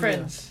get into Good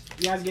friends.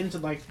 You guys get into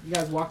like you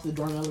guys walk to the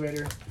dorm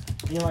elevator,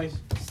 and you're like,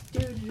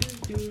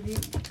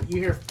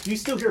 you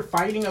still hear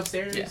fighting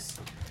upstairs. Yes.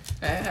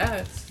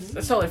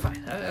 That's totally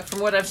fine. From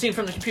what I've seen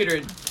from the computer,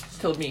 it's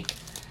told me.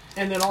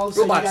 And then all of a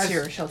sudden, Robots you guys,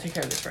 here shall take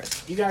care of this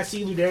first. You guys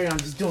see Ludarion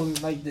just doing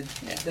like the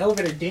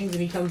elevator dings,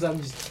 and he comes up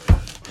and just.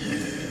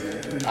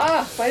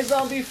 My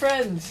zombie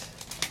friends.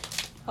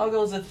 How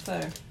goes it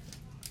there?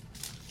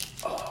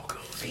 All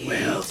goes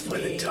well for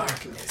the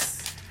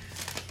darkness.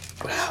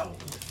 Wow,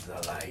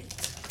 the light.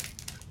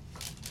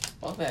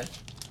 Well then.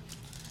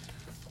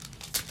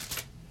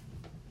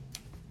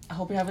 I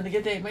hope you're having a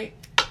good day, mate.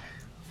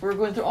 We're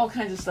going through all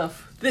kinds of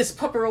stuff. This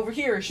pupper over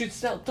here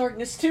shoots out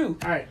darkness too.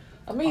 All right.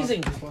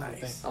 Amazing.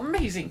 Nice.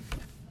 Amazing.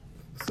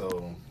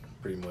 So,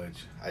 pretty much,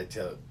 I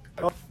tell.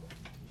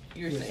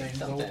 You're You're saying saying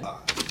something.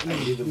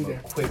 I give them a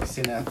quick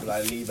synapse, but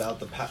I leave out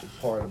the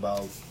part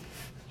about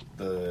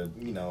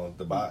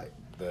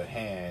the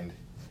hand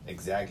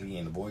exactly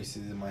and the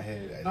voices in my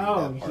head.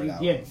 I leave that part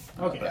out. yeah.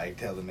 Okay. But I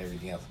tell them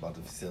everything else about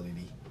the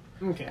facility.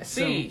 Okay. I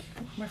see,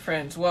 my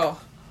friends. Well,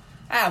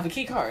 I have a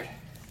key card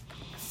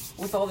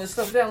with all this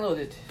stuff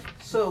downloaded.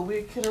 So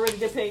we can already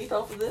get paid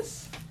off of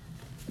this.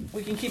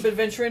 We can keep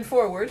adventuring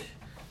forward.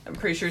 I'm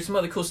pretty sure some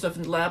other cool stuff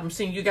in the lab. I'm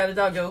seeing you got a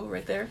doggo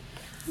right there.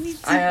 Me too,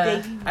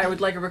 I would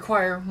like to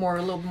require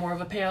a little more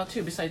of a payout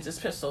too, besides this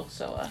pistol.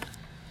 So, if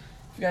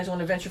you guys want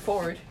to venture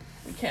forward,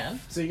 we can.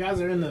 So you guys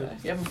are in the.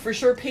 You have for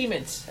sure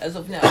payments as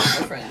of now, my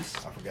friends.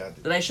 I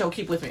forgot That I shall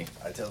keep with me.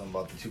 I tell them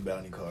about the 2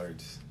 bounty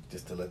cards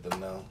just to let them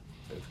know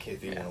in case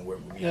they want to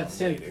work with me That's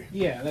on 10. later.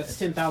 Yeah, that's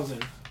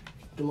 10,000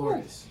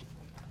 Dolores.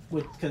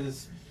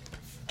 Because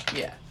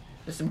Yeah.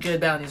 There's some good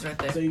bounties right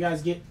there. So you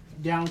guys get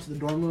down to the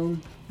dorm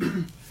room.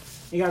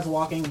 You guys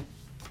walking.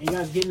 And you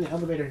guys get in the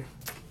elevator.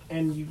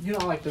 And you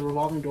know, like the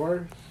revolving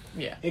door?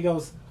 Yeah. It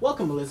goes,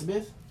 "Welcome,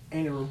 Elizabeth."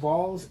 And it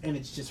revolves, and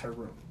it's just her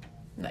room.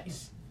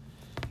 Nice.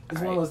 It's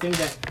one of those things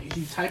that if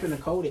you type in the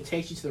code, it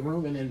takes you to the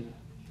room, and then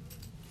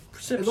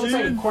Perception. it looks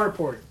like a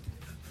carport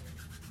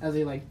as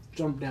they like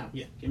jump down.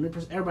 Yeah,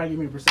 everybody give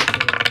me a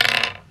perception.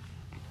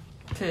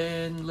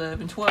 10,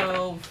 11,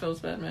 12. Feels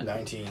bad, man.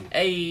 19.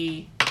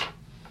 Hey.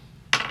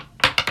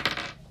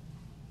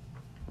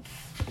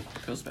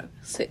 Feels bad.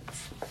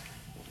 6.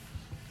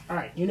 All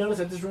right, you notice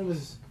that this room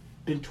has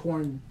been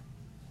torn.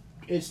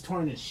 It's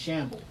torn in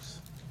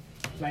shambles,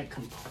 like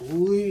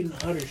complete and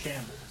utter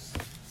shambles.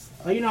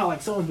 Like, you know how,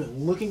 like, someone's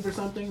been looking for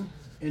something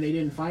and they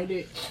didn't find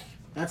it?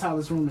 That's how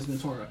this room has been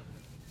torn up.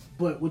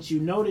 But what you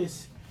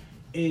notice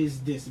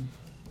is this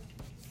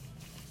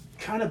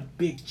kind of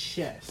big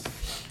chest,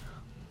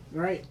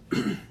 right?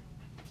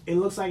 It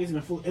looks like it's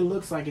been full. It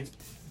looks like it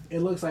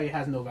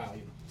has no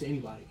value to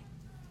anybody.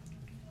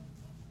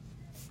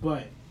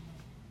 But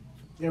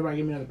everybody,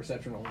 give me another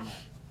perception roll on that.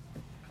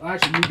 Well,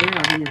 actually, you're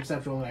not giving me a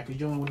perception roll on that because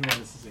you only want to know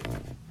this is it.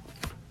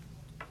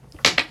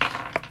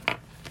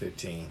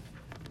 15.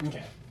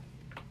 Okay.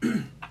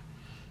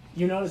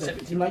 You notice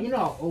that, you know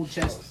how old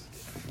chests,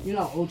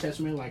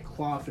 are made like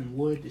cloth and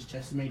wood. This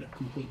chest is made of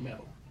complete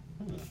metal.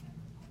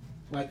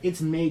 Like,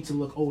 it's made to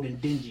look old and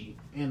dingy,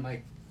 and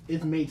like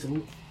it's made to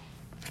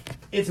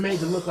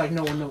look like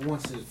no one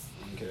wants it.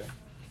 Okay.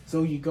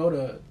 So you go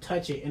to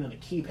touch it, and then the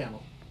key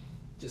panel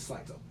just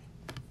slides open,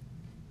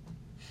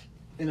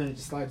 and then it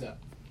just slides up.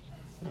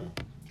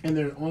 And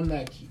then on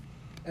that key,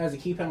 as the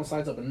key panel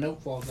slides up, a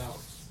note falls out.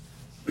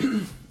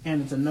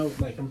 And it's a note,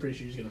 like, I'm pretty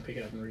sure you're just going to pick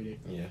it up and read it.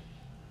 Yeah.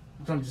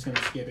 So I'm just going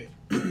to skip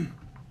it.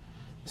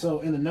 So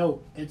in the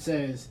note, it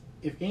says,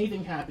 "If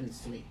anything happens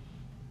to me,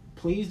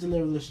 please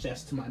deliver this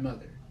chest to my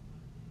mother.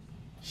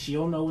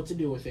 She'll know what to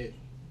do with it.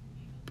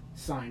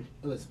 Signed,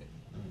 Elizabeth."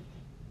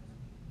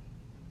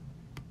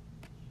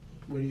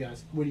 What are you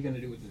going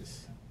to do with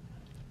this?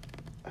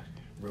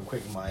 Real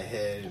quick in my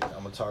head, I'm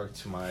going to talk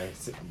to my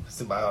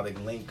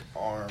symbiotic link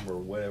arm or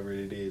whatever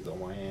it is on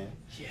my hand.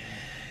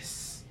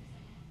 Yes.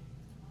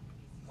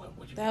 What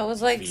would you That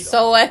was like feed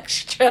so on?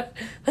 extra.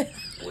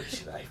 What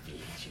should I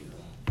feed you?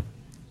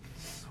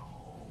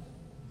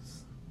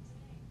 Souls,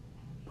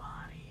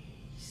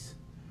 bodies,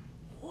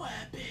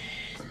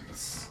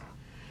 weapons.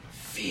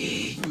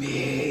 Feed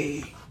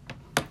me.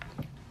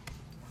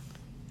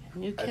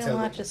 You I can't tell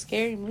watch them- a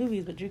scary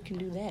movie, but you can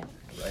do that.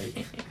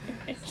 Right?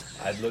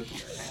 I look,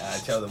 and I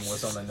tell them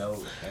what's on the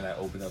note, and I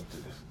open up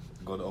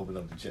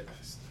the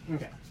chest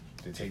Okay.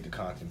 to take the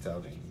contents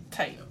out and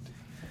Tight.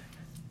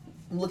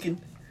 I'm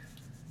looking.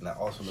 And I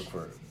also look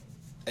for.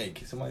 Hey,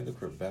 can somebody look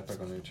for a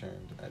backpack on their turn?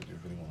 I just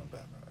really want a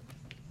backpack.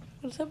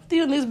 What's up with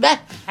you and these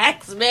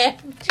backpacks, man?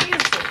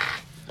 Jesus.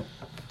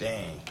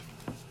 Dang.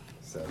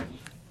 7.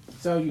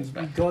 So you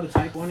go to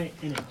type on it,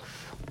 and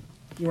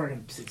you aren't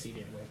going to succeed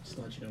anyway. Just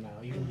to let you know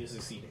now. You can just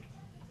succeed it.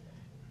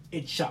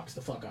 It shocks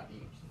the fuck out of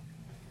you.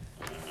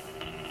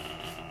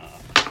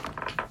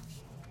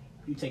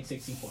 You take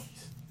 60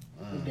 points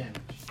of damage.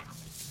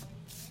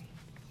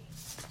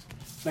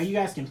 Like, you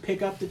guys can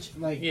pick up the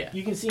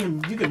you can see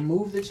him. You can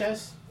move the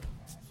chest.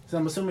 So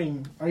I'm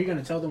assuming. Are you going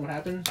to tell them what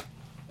happened?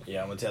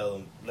 Yeah, I'm gonna tell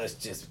them. Let's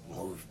just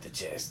move the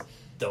chest.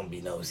 Don't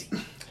be nosy.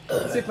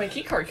 See if my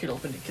key card could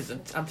open it because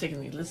I'm taking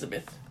the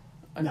Elizabeth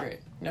under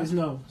it. No. There's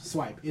no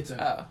swipe. It's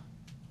a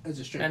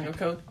straight Manual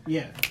code.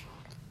 Yeah.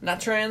 Not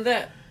trying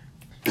that.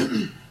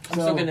 I'm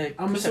still gonna.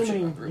 I'm perception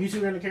assuming of the room. you two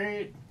are gonna carry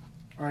it,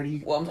 or do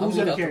you? Well, I'm who's gonna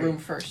gonna look out the carry room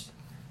it? first.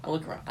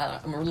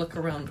 I'm gonna look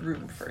around the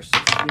room first.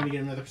 You're gonna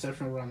get another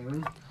perception around the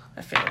room.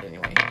 I failed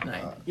anyway.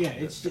 9. Yeah,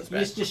 it's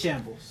just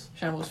shambles.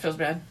 Shambles feels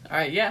bad. All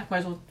right, yeah, might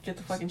as well get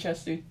the fucking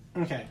chest, dude.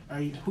 Okay,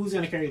 who's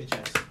gonna carry the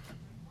chest?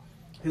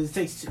 Because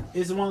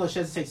it's one of those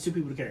chests that takes 2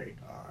 people to carry.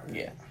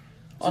 Yeah.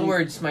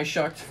 Onwards, my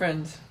shocked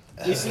friend.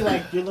 You see,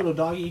 like, your little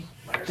doggy,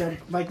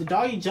 like the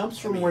doggy jumps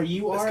from where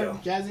you let's are, go.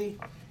 Jazzy,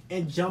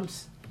 and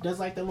does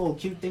like that little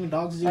cute thing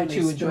dogs do. I and they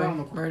too spin enjoy around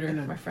the- murder, in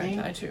a my friend. thing,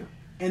 I too.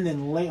 and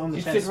then lay on the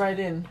You chest. fit right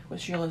in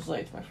with Sheila's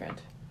light, my friend.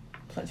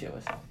 Plenty of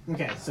us.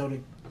 Okay, so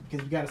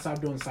because you gotta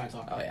stop doing side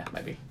talk. Oh yeah,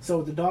 maybe. So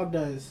what the dog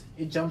does,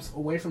 it jumps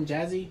away from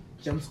Jazzy,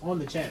 jumps on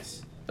the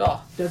chest,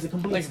 Oh, does a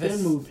complete Like spin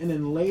this. move, and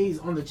then lays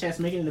on the chest,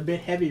 making it a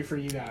bit heavier for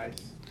you guys.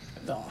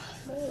 oh,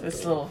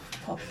 this little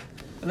pup.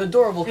 An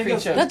adorable It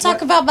goes- creature. Don't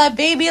talk about my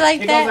baby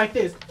like It that. goes like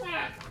this,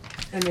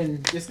 and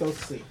then just goes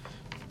to sleep.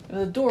 An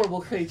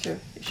adorable creature.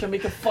 It shall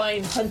make a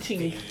fine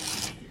hunting.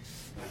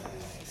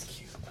 It's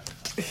cute.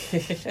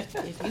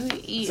 If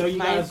you eat So you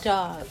my guys-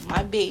 dog,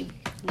 my baby,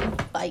 you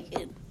like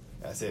it.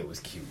 I said it was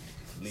cute.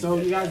 Leave So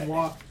that you guys back.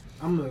 walk.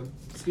 I'm gonna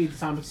speed the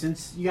time, but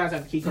since you guys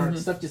have the key card,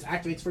 stuff just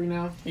activates for you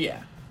now.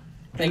 Yeah.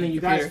 And then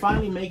you guys computer.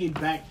 finally make it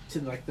back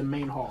to like the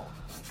main hall,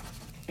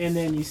 and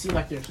then you see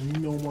like there's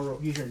no more.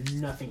 You hear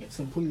nothing. It's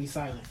completely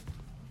silent.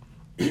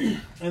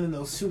 And then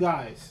those 2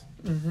 guys.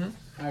 Mm-hmm.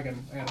 I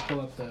gotta pull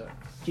up the.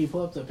 Can you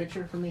pull up the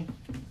picture for me?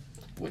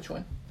 Which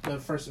one? The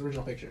first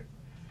original picture.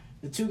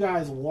 The two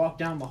guys walk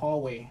down the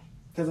hallway.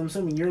 Because I'm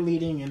assuming you're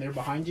leading and they're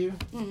behind you?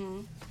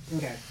 Mm-hmm.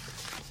 Okay.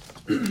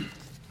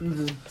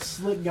 The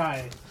slick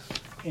guy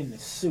in the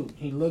suit,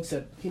 he looks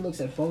at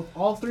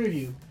all three of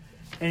you,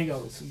 and he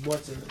goes,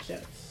 "What's in the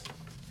chest?"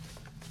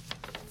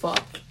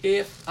 Fuck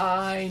if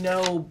I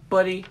know,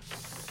 buddy.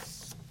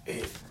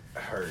 It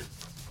hurt.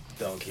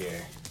 Don't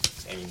care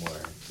anymore.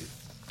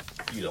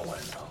 You don't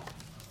want to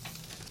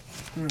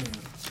know.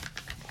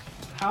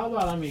 How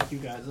about I make you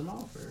guys an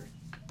offer?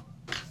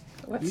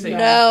 Let's You see. guys-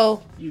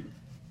 No.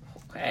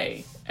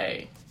 Hey.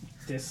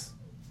 This.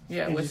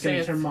 Yeah, You're let's just gonna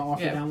say turn my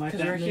offer down like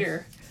because that, we're miss?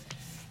 here.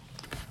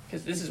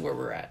 Because this is where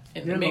we're at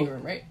in You're the main low.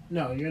 room, right?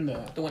 No, you're in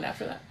The one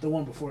after that. the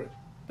one before it.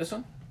 This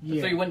one.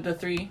 Yeah. So you went the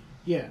 3.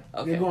 Yeah.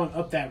 Okay. You're going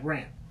up that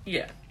ramp.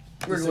 Yeah,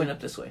 we're Just going so- up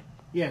this way.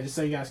 Yeah, just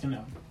so you guys can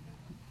know.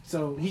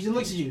 So he just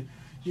looks at you.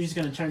 You're just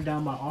gonna turn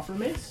down my offer,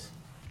 miss?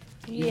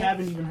 You Yeah.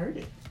 haven't even heard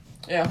it.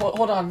 Yeah,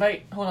 hold on,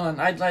 mate. Hold on.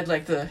 I'd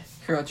like to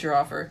hear out your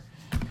offer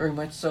very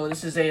much. So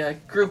this is a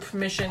group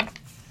mission.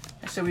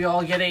 So we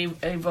all get a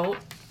vote.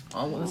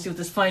 Let's see what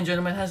this fine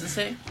gentleman has to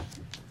say.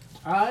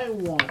 I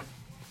want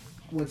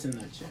what's in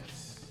that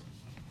chest.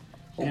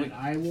 Well, And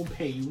I will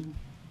pay you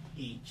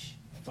each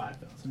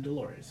 5,000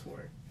 Dolores for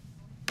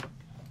it.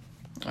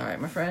 All right,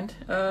 my friend.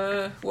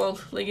 Well,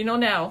 let you know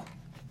now.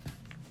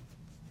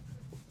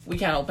 We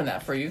can't open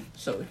that for you,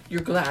 so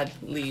you're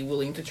gladly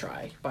willing to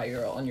try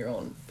on your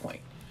own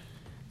point.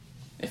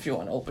 If you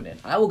want to open it,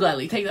 I will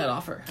gladly take that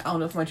offer. I don't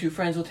know if my two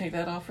friends will take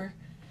that offer.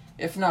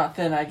 If not,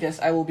 then I guess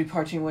I will be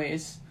parting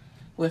ways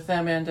with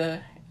them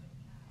and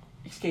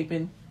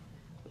escaping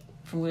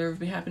from whatever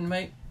may happen,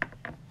 mate.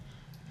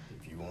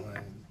 If you want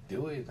to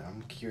do it,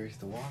 I'm curious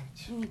to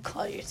watch. You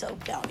call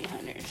yourself bounty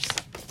hunters.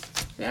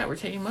 Yeah, we're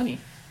taking money.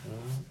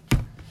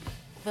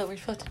 But we're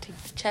supposed to take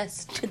the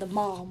chest to the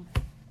mom.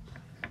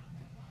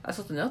 That's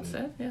what the note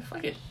said. Yeah,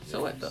 fuck it.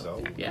 So what, though?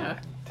 So, Yeah.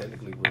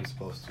 technically, we're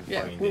supposed to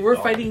Yeah, find we're it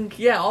all. fighting.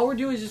 Yeah, all we're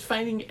doing is just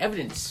finding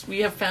evidence. We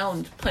have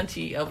found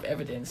plenty of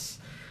evidence.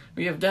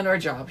 We have done our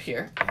job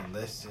here. And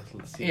let's see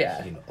if Yeah,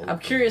 we can I'm open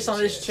curious the on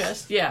this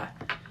chest. Yeah,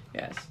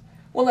 yes.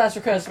 One last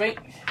request, mate.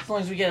 As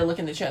long as we get a look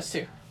in the chest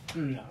too.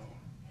 No.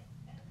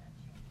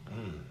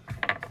 Mm.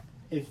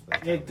 If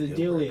That's if not the a deal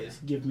deal breaker. is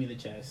give me the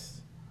chest,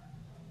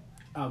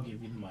 I'll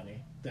give you the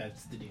money.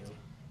 That's the deal.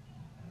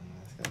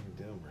 That's kind of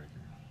a deal breaker.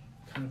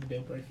 Kind of a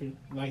deal breaker.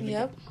 Like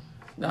Yep.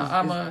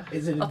 No,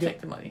 is it a I'll good-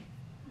 take the money.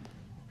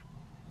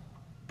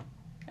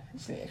 I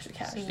just need extra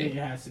cash, So- It dude.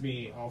 has to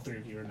be all three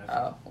of you or nothing.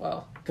 Oh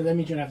well. Because that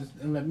means you're gonna have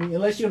to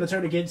unless you want to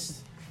turn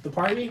against the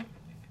party.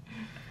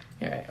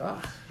 All right.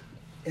 Well,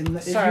 And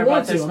if Sorry you about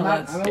want to, this, I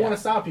Lance. don't Yeah. want to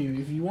stop you.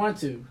 If you want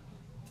to,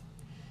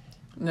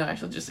 no, I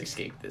shall just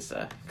escape this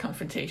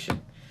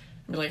confrontation.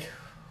 Be like,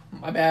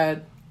 my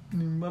bad.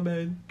 My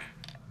bad.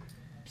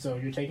 so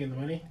you're taking the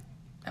money.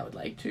 I would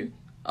like to.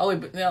 Oh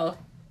wait, but no.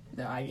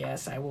 No, I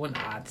guess I will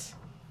not.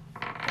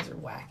 Those are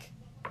whack.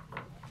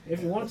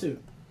 If you want to.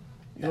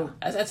 No,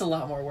 that's a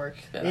lot more work.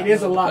 Than It I'm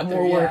is a willing to lot put more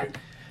through, yeah. work.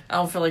 I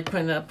don't feel like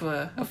putting up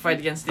a fight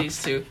against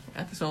these two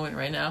at this moment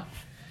right now.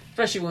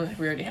 Especially when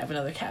we already have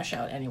another cash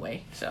out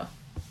anyway, so.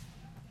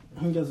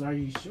 He goes, "Are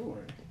you sure?"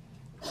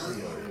 We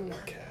already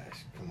got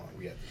cash. Come on,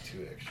 we got the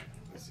 2 extra.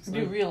 Let's just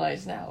You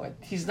realize now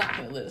he's not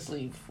going to let us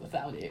leave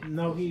without it.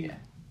 No, he. Yeah.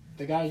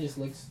 The guy just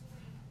looks.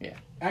 Yeah.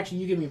 Actually,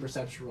 you give me a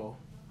perception roll.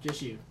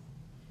 Just you.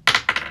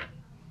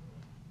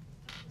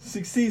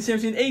 16,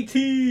 17,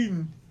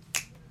 18!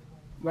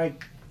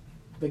 Like,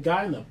 the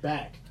guy in the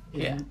back.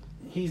 Yeah.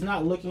 He's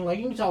not looking like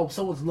you can tell if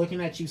someone's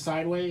looking at you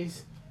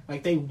sideways,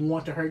 like they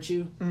want to hurt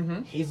you.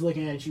 Mm-hmm. He's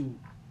looking at you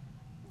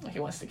Like he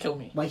wants to kill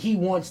me. like he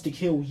wants to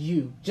kill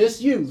you.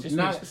 Just you, Just me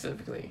not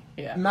specifically.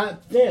 Yeah.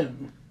 not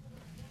them.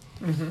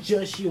 Mm-hmm.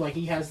 Just you. Like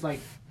he has like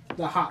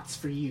the hots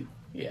for you.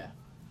 Yeah.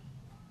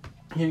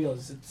 And he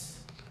goes,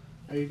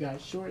 "Are you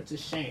guys sure? It's a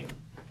shame.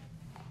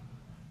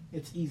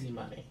 It's easy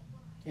money,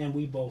 and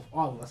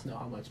all of us know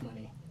how much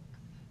money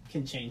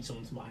can change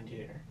someone's mind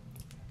here."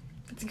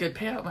 It's a good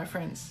payout, my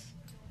friends.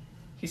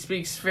 He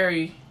speaks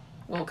very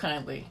well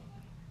kindly.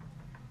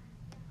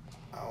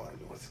 I want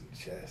to know what's in the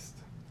chest.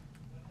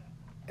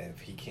 And if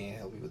he can't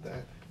help me with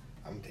that,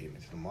 I'm taking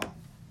it to the mom.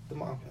 The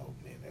mom can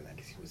open it, and I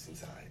can see what's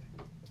inside.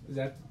 Is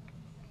that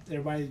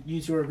everybody?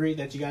 You two agree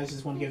that you guys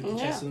just want to give the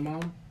Yeah. chest to the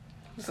mom?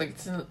 It's like,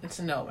 it's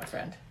a no, my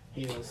friend.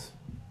 He goes,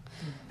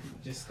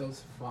 just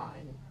goes,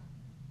 "Fine.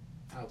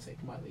 I'll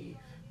take my leave.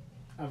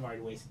 I've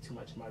already wasted too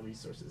much of my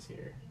resources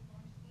here."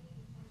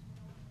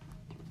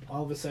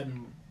 All of a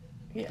sudden,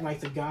 Yeah. like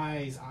the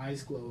guy's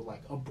eyes glow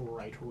like a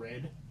bright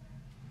red,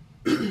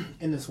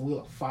 and this wheel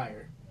of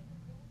fire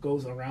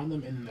goes around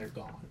them, and then they're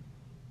gone.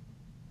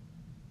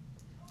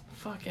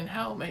 Fucking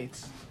hell,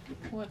 mates.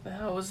 What the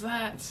hell was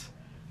that?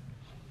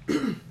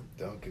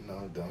 Don't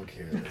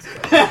care. Let's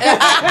go.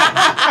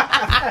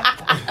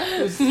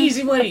 It was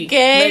easy money,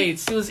 Okay.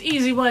 mates. It was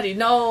easy money.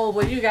 No,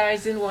 but you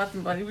guys didn't want the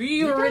money.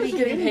 We were already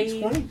getting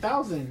paid.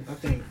 20,000, I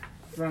think,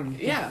 from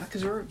Yeah,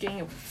 because we were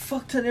getting a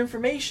fuck ton of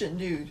information,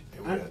 dude.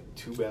 And we got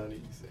 2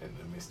 bounties and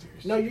the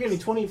mysterious. No, you're getting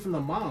 20 from the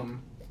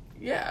mom.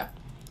 Yeah.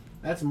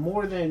 That's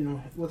more than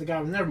what the guy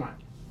was. Never mind.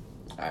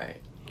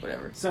 Alright,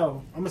 whatever.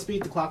 So, I'm going to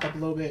speed the clock up a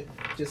little bit,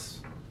 just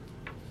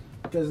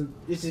because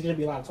it's just going to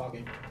be a lot of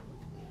talking.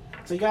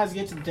 So, you guys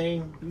get to the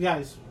thing. You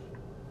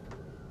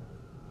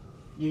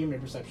give me a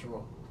perception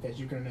roll, because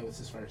you're going to know this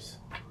is first.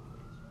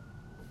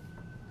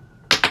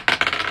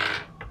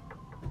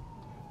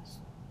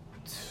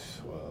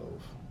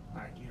 12.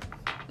 Alright,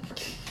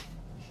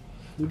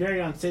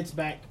 Ludarion sits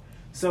back.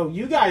 So,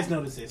 you guys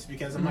notice this,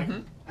 because I'm like,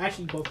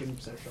 actually, both give me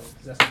perception roll,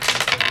 because that's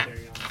what I'm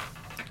saying, Ludarion.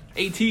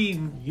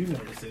 18. You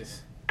notice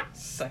this.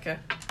 Sucker.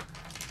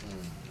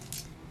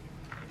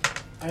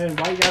 And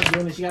while you guys are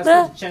doing this, you guys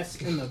put the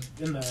chest in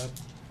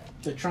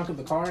the trunk of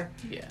the car.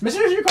 Yeah.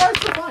 Mr. Your car is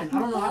still fine. I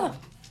don't know how.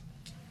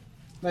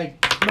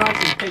 Like, no,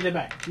 actually, take that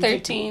back.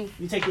 13.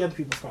 You take the other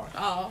people's car.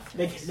 Oh.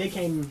 They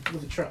came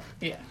with a truck.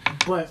 Yeah.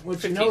 But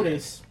what you 15.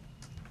 notice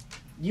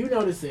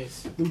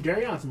this.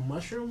 Ludarion's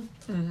mushroom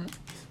is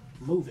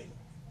moving.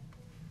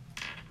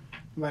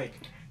 Like.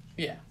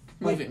 Yeah.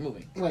 Like,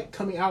 Moving. Like,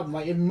 coming out.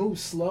 Like, it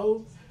moves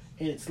slow.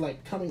 And it's,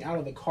 like, coming out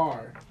of the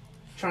car.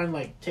 Trying to,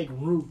 like, take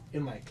root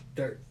in, like,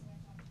 dirt.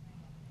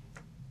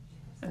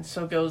 And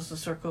so goes the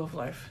circle of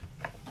life.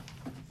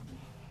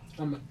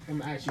 I'm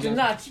actually... Do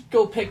not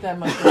go pick that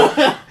mushroom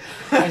up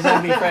as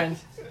enemy friend.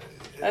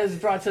 That has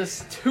brought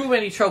us too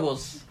many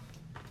troubles.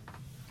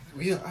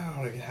 I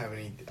don't even have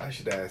any. I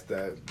should ask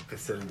that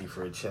facility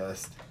for a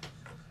chest.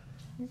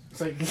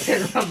 So you can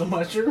carry around the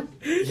mushroom?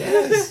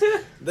 Yes!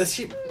 That's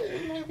cheap.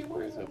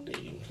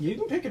 You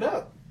can pick it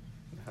up.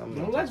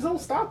 Don't let Zoe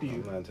stop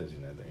you. I'm not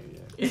touching that thing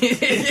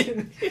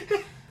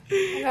yet.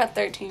 I got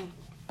 13.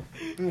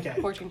 Okay.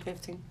 14,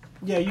 15.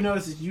 Yeah, you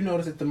notice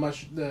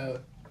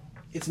that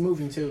it's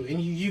moving too, and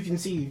you can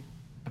see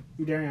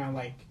Udarion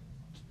like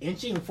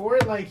inching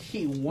forward, like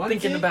he wants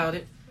Thinking it. about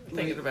it.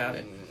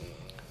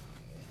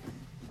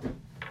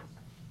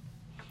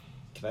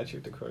 Can I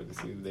check the car to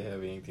see if they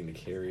have anything to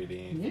carry it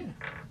in? Yeah.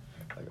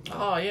 Like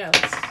Oh yeah,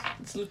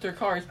 let's loot their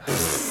cars.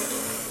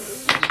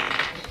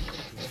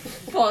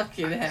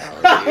 Fucking hell,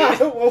 dude.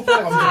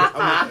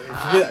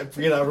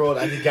 Forget I rolled.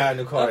 I just got in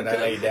the car and I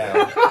laid down.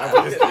 I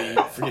would just leave.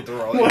 Forget the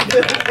roll.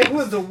 It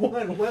was a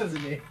 1,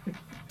 wasn't it?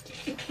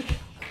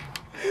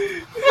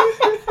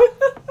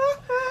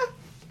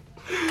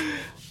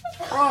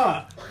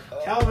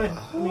 Calvin,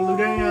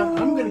 Udarion,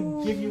 I'm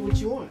gonna give you what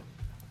you want.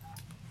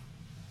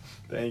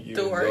 Thank you.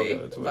 Don't worry,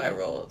 my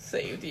roll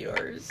saved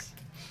yours.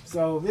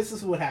 So this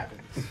is what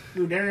happens.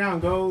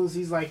 Udarion goes.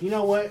 He's like, you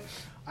know what?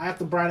 I have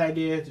the bright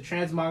idea to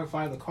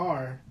transmogrify the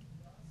car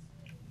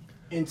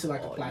into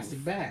like a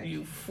plastic bag.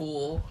 You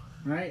fool.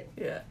 Right?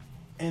 Yeah.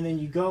 And then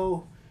you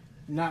go,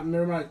 not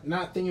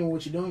thinking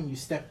what you're doing, you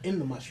step in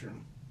the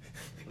mushroom.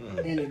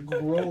 And it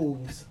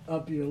grows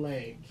up your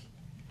leg.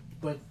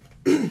 But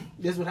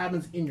this is what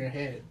happens in your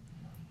head.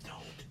 Don't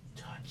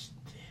touch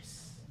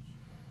this.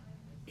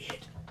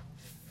 It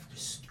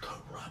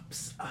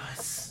corrupts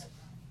us.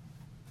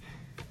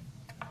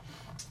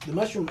 The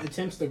mushroom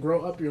attempts to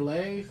grow up your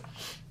leg,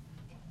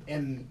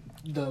 and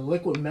the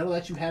liquid metal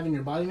that you have in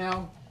your body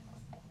now,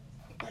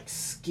 like,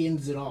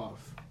 skins it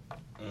off.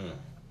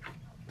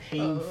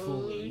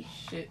 Painfully. Oh,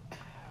 shit.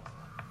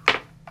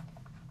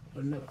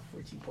 But another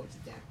 14 points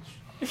of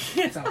damage.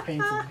 That's how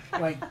painful.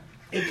 Like,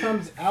 it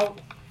comes out,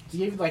 to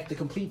give you, like, the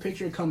complete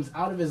picture, it comes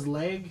out of his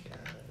leg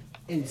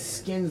and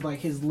skins, like,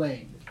 his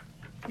leg.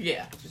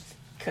 Yeah, just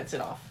cuts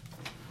it off.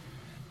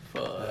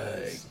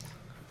 Fuck.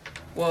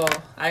 Well,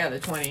 I got a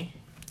 20,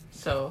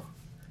 so...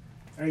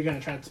 Are you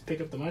gonna try to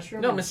pick up the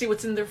mushroom? No, I'm gonna see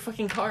what's in their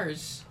fucking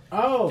cars.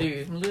 Oh!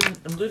 Dude, I'm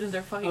looting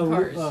their fucking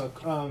cars.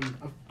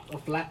 A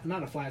flat,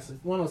 not a flask,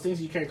 one of those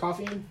things you carry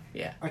coffee in?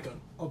 Yeah. Like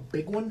a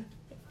big one?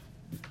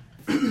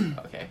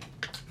 Okay.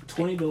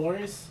 20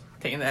 Dolores.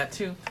 Taking that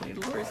too. 20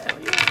 Dolores, hell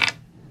yeah.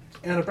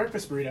 And a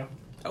breakfast burrito.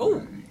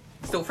 Oh,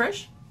 still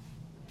fresh?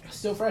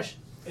 Still fresh.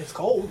 It's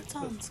cold. That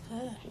sounds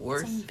good.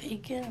 Worse. Some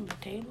bacon and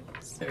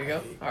potatoes. There we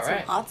go. All Some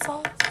right. hot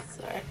sauce.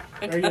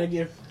 Are you gonna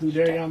give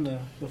Ludarion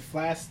the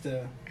flask,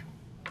 the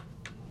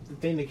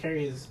thing to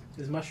carry his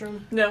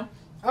mushroom? No.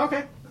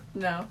 Okay.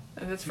 No.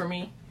 That's for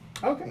me.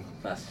 Okay.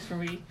 That's for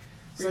me.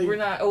 So We're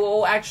not.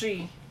 Oh,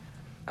 actually,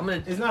 I'm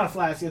gonna. It's not a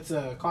flask. It's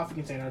a coffee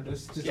container.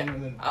 Just Yeah.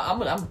 under I'm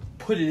gonna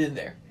put it in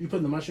there. You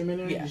put the mushroom in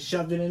there? Yeah. You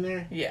shoved it in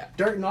there? Yeah.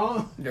 Dirt and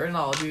all? Dirt and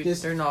all, dude.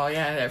 Just- Dirt and all.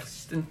 Yeah.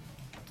 That's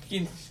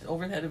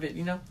over the head of it,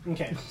 you know.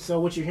 Okay. So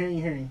what you're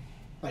hearing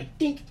like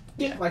dink,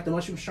 dink, Yeah. like the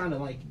mushroom's trying to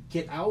like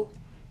get out,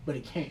 but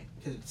it can't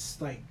because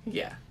it's like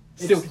Yeah.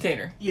 Still It's-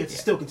 container. yeah, it's a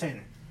steel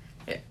container.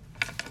 Yeah.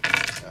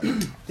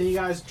 Then you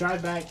guys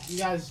drive back. You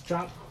guys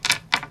drop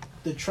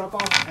the truck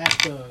off at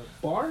the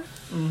bar,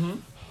 Mm-hmm.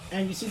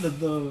 and you see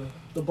the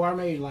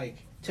barmaid like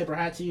tip her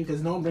hat to you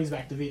because no one brings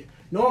back the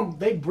vehicle.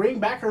 They bring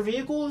back her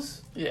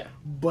vehicles, Yeah.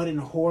 but in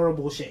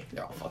horrible shape.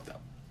 They're all fucked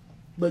up.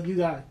 But you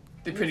got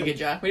Did a pretty good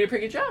job. We did a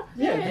pretty good job.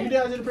 yeah, you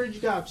guys did a pretty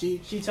good job. She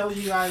tells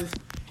you guys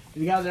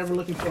if you guys are ever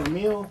looking for a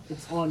meal,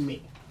 it's on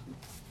me.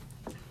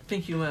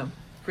 Thank you, ma'am.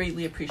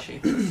 Greatly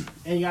appreciate this.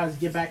 And you guys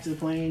get back to the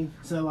plane.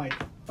 It's a like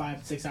 5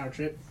 to 6 hour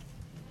trip,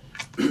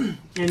 and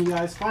you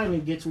guys finally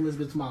get to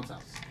Elizabeth's mom's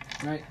house,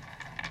 right?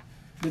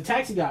 The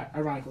taxi guy,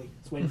 ironically,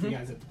 is waiting for you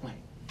guys at the plane.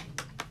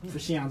 For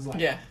Shion's life.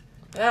 Yeah.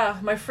 Ah,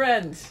 my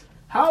friends.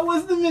 How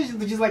was the mission?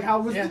 She's like, how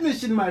was the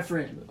mission, my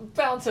friend?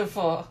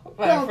 Bountiful,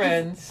 my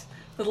friends.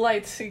 The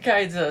light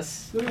guides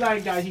us. The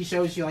light guy, he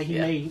shows you, like,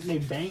 he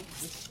made bank.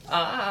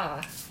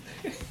 Ah.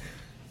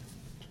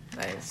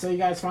 Nice. So you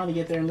guys finally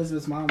get there, and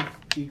Elizabeth's mom,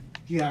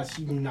 you guys,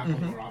 she knocked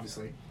on the door,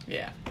 obviously.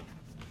 Yeah.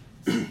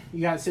 You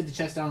guys sit the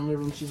chest down in the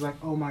living room. She's like,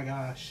 oh my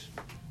gosh.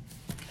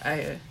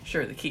 I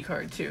sure the key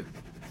card too.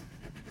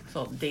 It's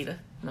all the data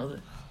and all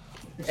the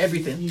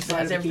everything. You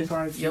slide the key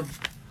card. Yep.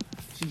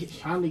 She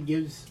finally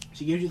gives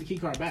you the key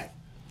card back.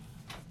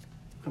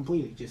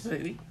 Completely. Just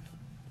Completely.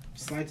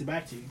 slides it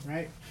back to you,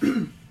 right?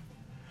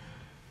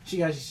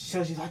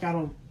 She's like, I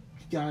don't,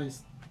 you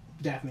guys,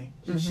 Daphne.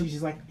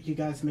 She's like, you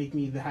guys make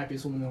me the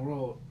happiest woman in the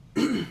world.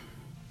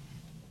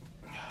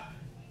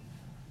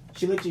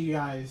 She looked at you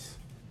guys.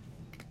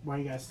 Why are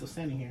you guys still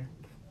standing here?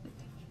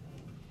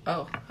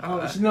 Oh.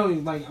 She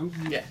knows, like,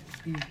 yeah.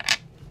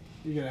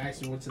 You're gonna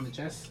ask her what's in the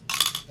chest?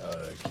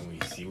 Can we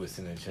see what's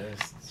in the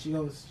chest? She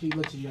looks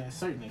at you guys,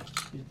 certainly.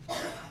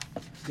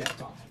 Yeah,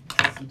 talk.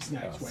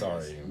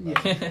 Sorry.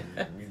 Yeah.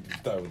 We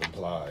thought it was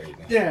implied.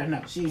 Yeah,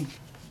 no, she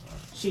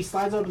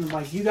slides up and,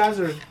 like, you guys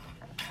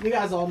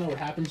all know what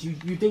happens.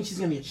 You think she's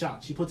gonna get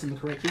shocked. She puts in the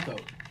correct key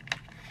code.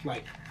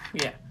 Like,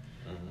 yeah.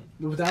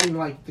 Without even,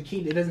 like, the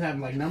key, it doesn't have,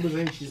 like, numbers or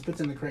anything. She just puts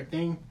in the correct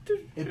thing.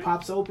 It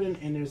pops open,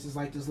 and there's this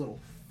little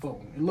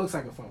phone. It looks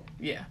like a phone.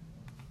 Yeah.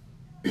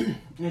 And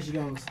then she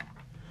goes,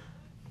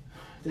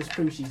 this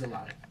proves she's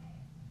alive.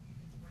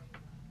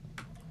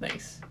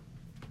 Nice.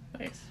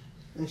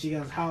 And she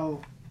goes,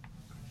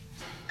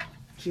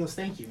 she goes,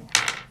 thank you.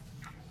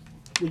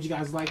 Would you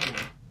guys like one?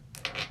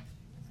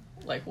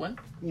 Like one?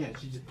 Yeah,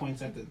 she just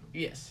points at the...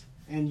 Yes.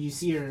 And you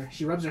see her,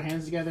 she rubs her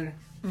hands together.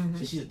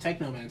 So she's a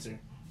technomancer.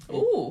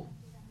 Ooh.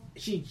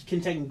 She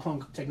can take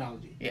clone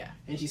technology. Yeah.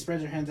 And she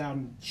spreads her hands out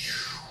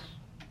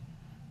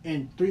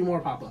and 3 more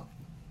pop up.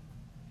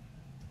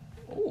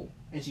 Ooh.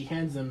 And she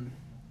hands them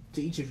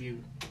to each of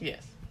you.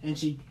 Yes. And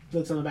she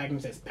looks on the back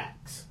and says,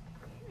 Pax.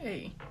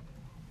 Hey.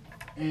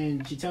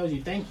 And she tells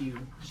you, thank you.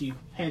 She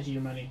hands you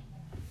your money.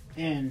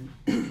 And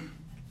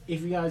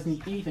if you guys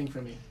need anything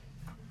from me,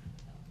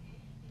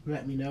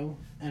 let me know,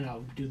 and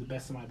I'll do the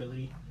best of my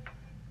ability.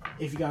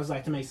 If you guys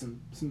like to make some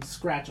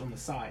scratch on the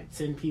side,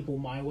 send people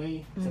my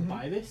way to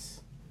buy this,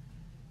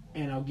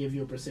 and I'll give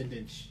you a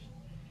percentage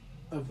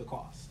of the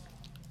cost.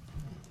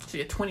 So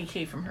you get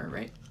 20K from her,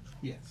 right?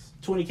 Yes.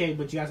 20K,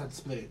 but you guys have to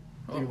split it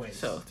 3 ways.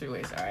 So 3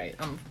 ways. All right.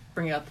 I'm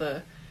bringing out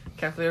the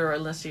calculator,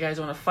 unless you guys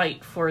want to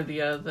fight for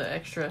the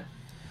extra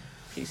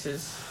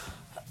pieces.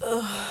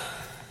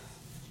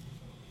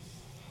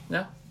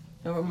 No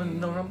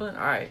rumbling.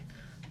 All right.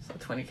 So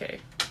 20K.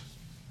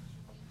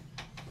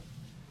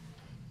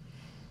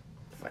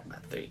 Divided by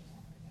 3.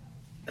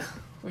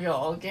 We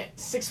all get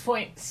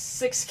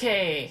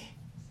 6.6K.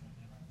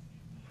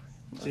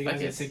 So you guys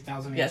get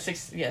 6,000 each?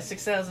 Yeah,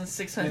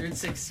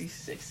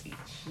 6,666 each.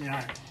 Yeah, all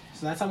right.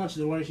 So that's how much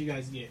the orders you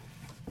guys get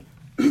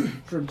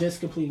from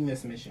just completing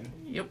this mission.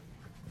 Yep.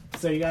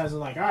 So you guys are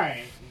like, all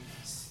right.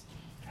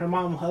 Her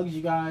mom hugs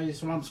you guys.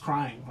 Her mom's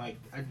crying. Like,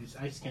 I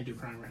just can't do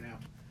crying right now.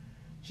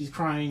 She's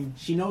crying.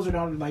 She knows her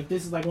daughter. Like,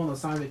 this is like one of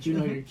those signs that you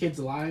know your kid's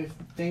alive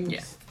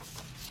things.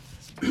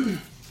 Yeah.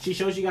 She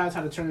shows you guys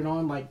how to turn it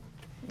on. Like,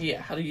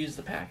 yeah, how to use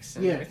the packs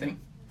and everything.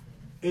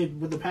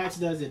 What the packs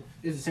does, it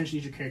is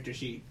essentially your character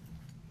sheet.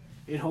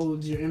 It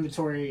holds your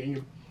inventory and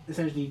your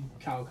essentially you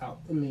got your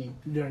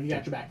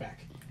backpack.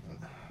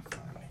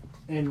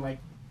 And like,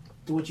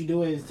 what you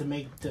do is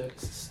to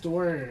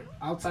store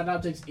outside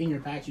objects in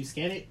your packs. You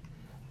scan it,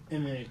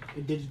 and then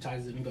it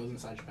digitizes it and goes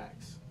inside your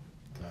packs.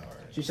 All right.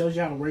 She shows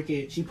you how to work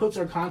it. She puts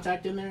her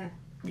contact in there.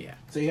 Yeah.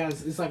 So you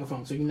guys, it's like a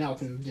phone. So you now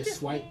can just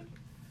swipe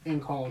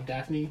and call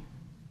Daphne.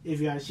 If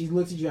you guys, she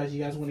looks at you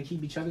guys want to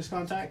keep each other's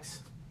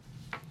contacts.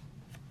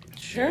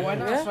 Sure. Why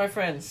not, my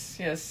friends?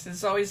 Yes,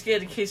 it's always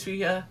good in case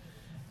we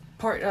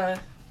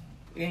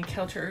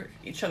encounter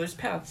each other's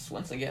paths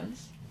once again.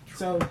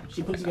 So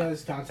she puts you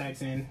guys'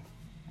 contacts in,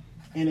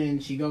 and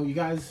then you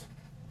guys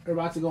are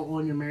about to go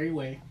on your merry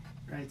way,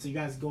 right? So you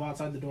guys go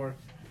outside the door,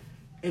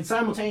 and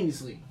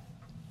simultaneously,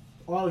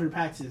 all of your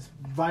packs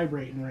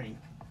vibrate and ring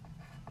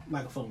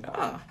like a phone call.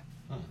 Ah.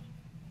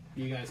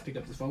 You guys pick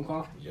up this phone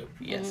call? Yep.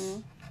 Yes.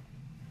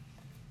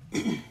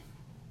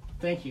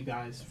 Thank you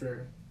guys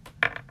for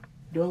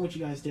doing what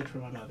you guys did for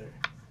my mother.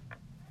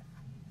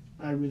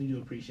 I really do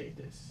appreciate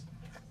this.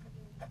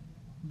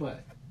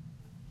 But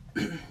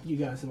you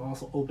guys have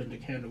also opened a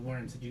can of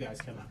worms that you guys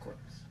cannot close.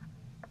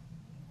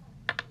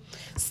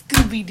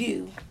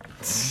 Scooby-Doo.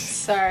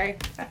 Sorry.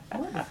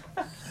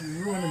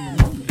 You're ruining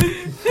the moment.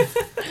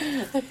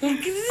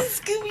 This is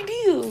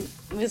Scooby-Doo,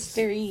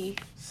 Mr. E.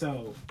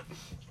 So,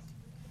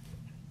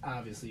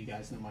 obviously you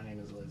guys know my name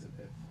is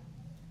Elizabeth.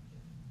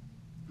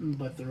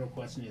 But the real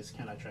question is,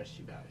 can I trust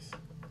you guys?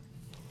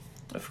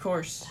 Of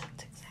course.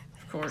 That's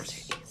exactly Of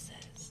course. what Mr. E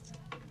says.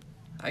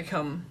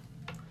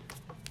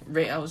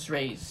 I was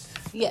raised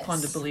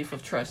upon the belief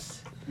of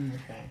trust.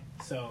 Okay.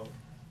 So,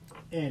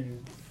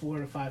 in 4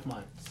 to 5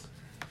 months,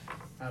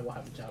 I will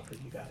have a job for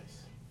you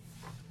guys.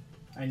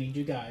 I need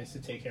you guys to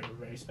take care of a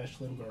very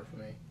special little girl for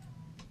me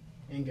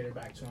and get her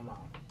back to her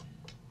mom.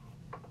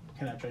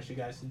 Can I trust you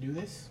guys to do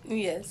this?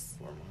 Yes.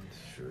 4 months,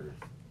 sure.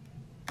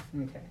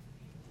 Okay.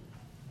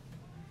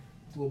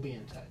 We'll be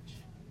in touch.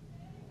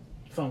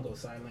 Phone goes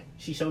silent.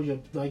 She showed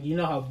you, like, you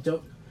know how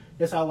dope,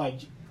 that's how,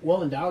 like,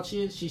 well endowed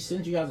she is. She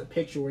sends you guys a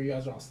picture where you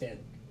guys are all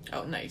standing.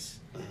 Oh, nice.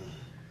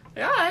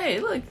 Yeah, hey,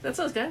 look, that's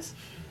us, guys.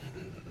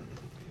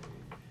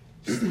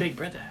 Big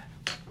brother.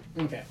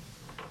 Okay.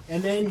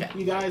 And then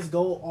you guys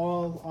go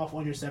all off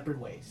on your separate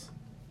ways.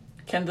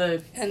 Can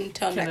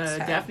Until next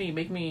time. Daphne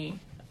make me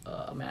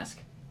a mask?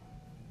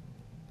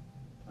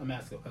 A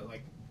mask,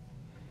 like,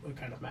 what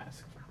kind of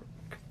mask?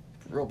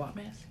 Robot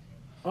mask.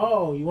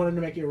 Oh, you wanted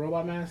to make you a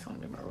robot mask? I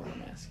want to make my robot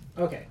mask.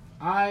 Okay.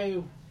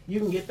 You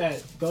can get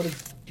that. Go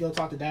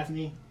talk to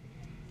Daphne.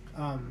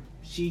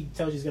 She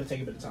tells you it's going to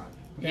take a bit of time.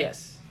 Okay?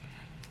 Yes.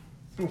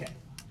 Okay.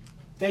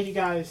 Thank you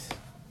guys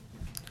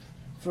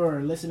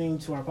for listening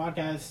to our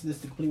podcast. This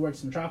is the Complete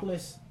Works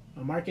Metropolis.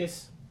 I'm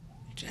Marcus.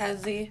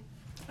 Jazzy.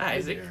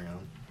 Isaac.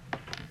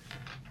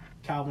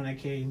 Calvin,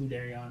 aka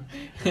Ludarion.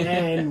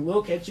 And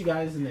we'll catch you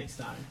guys next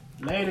time.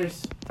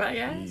 Laters. Bye,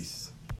 guys. Peace.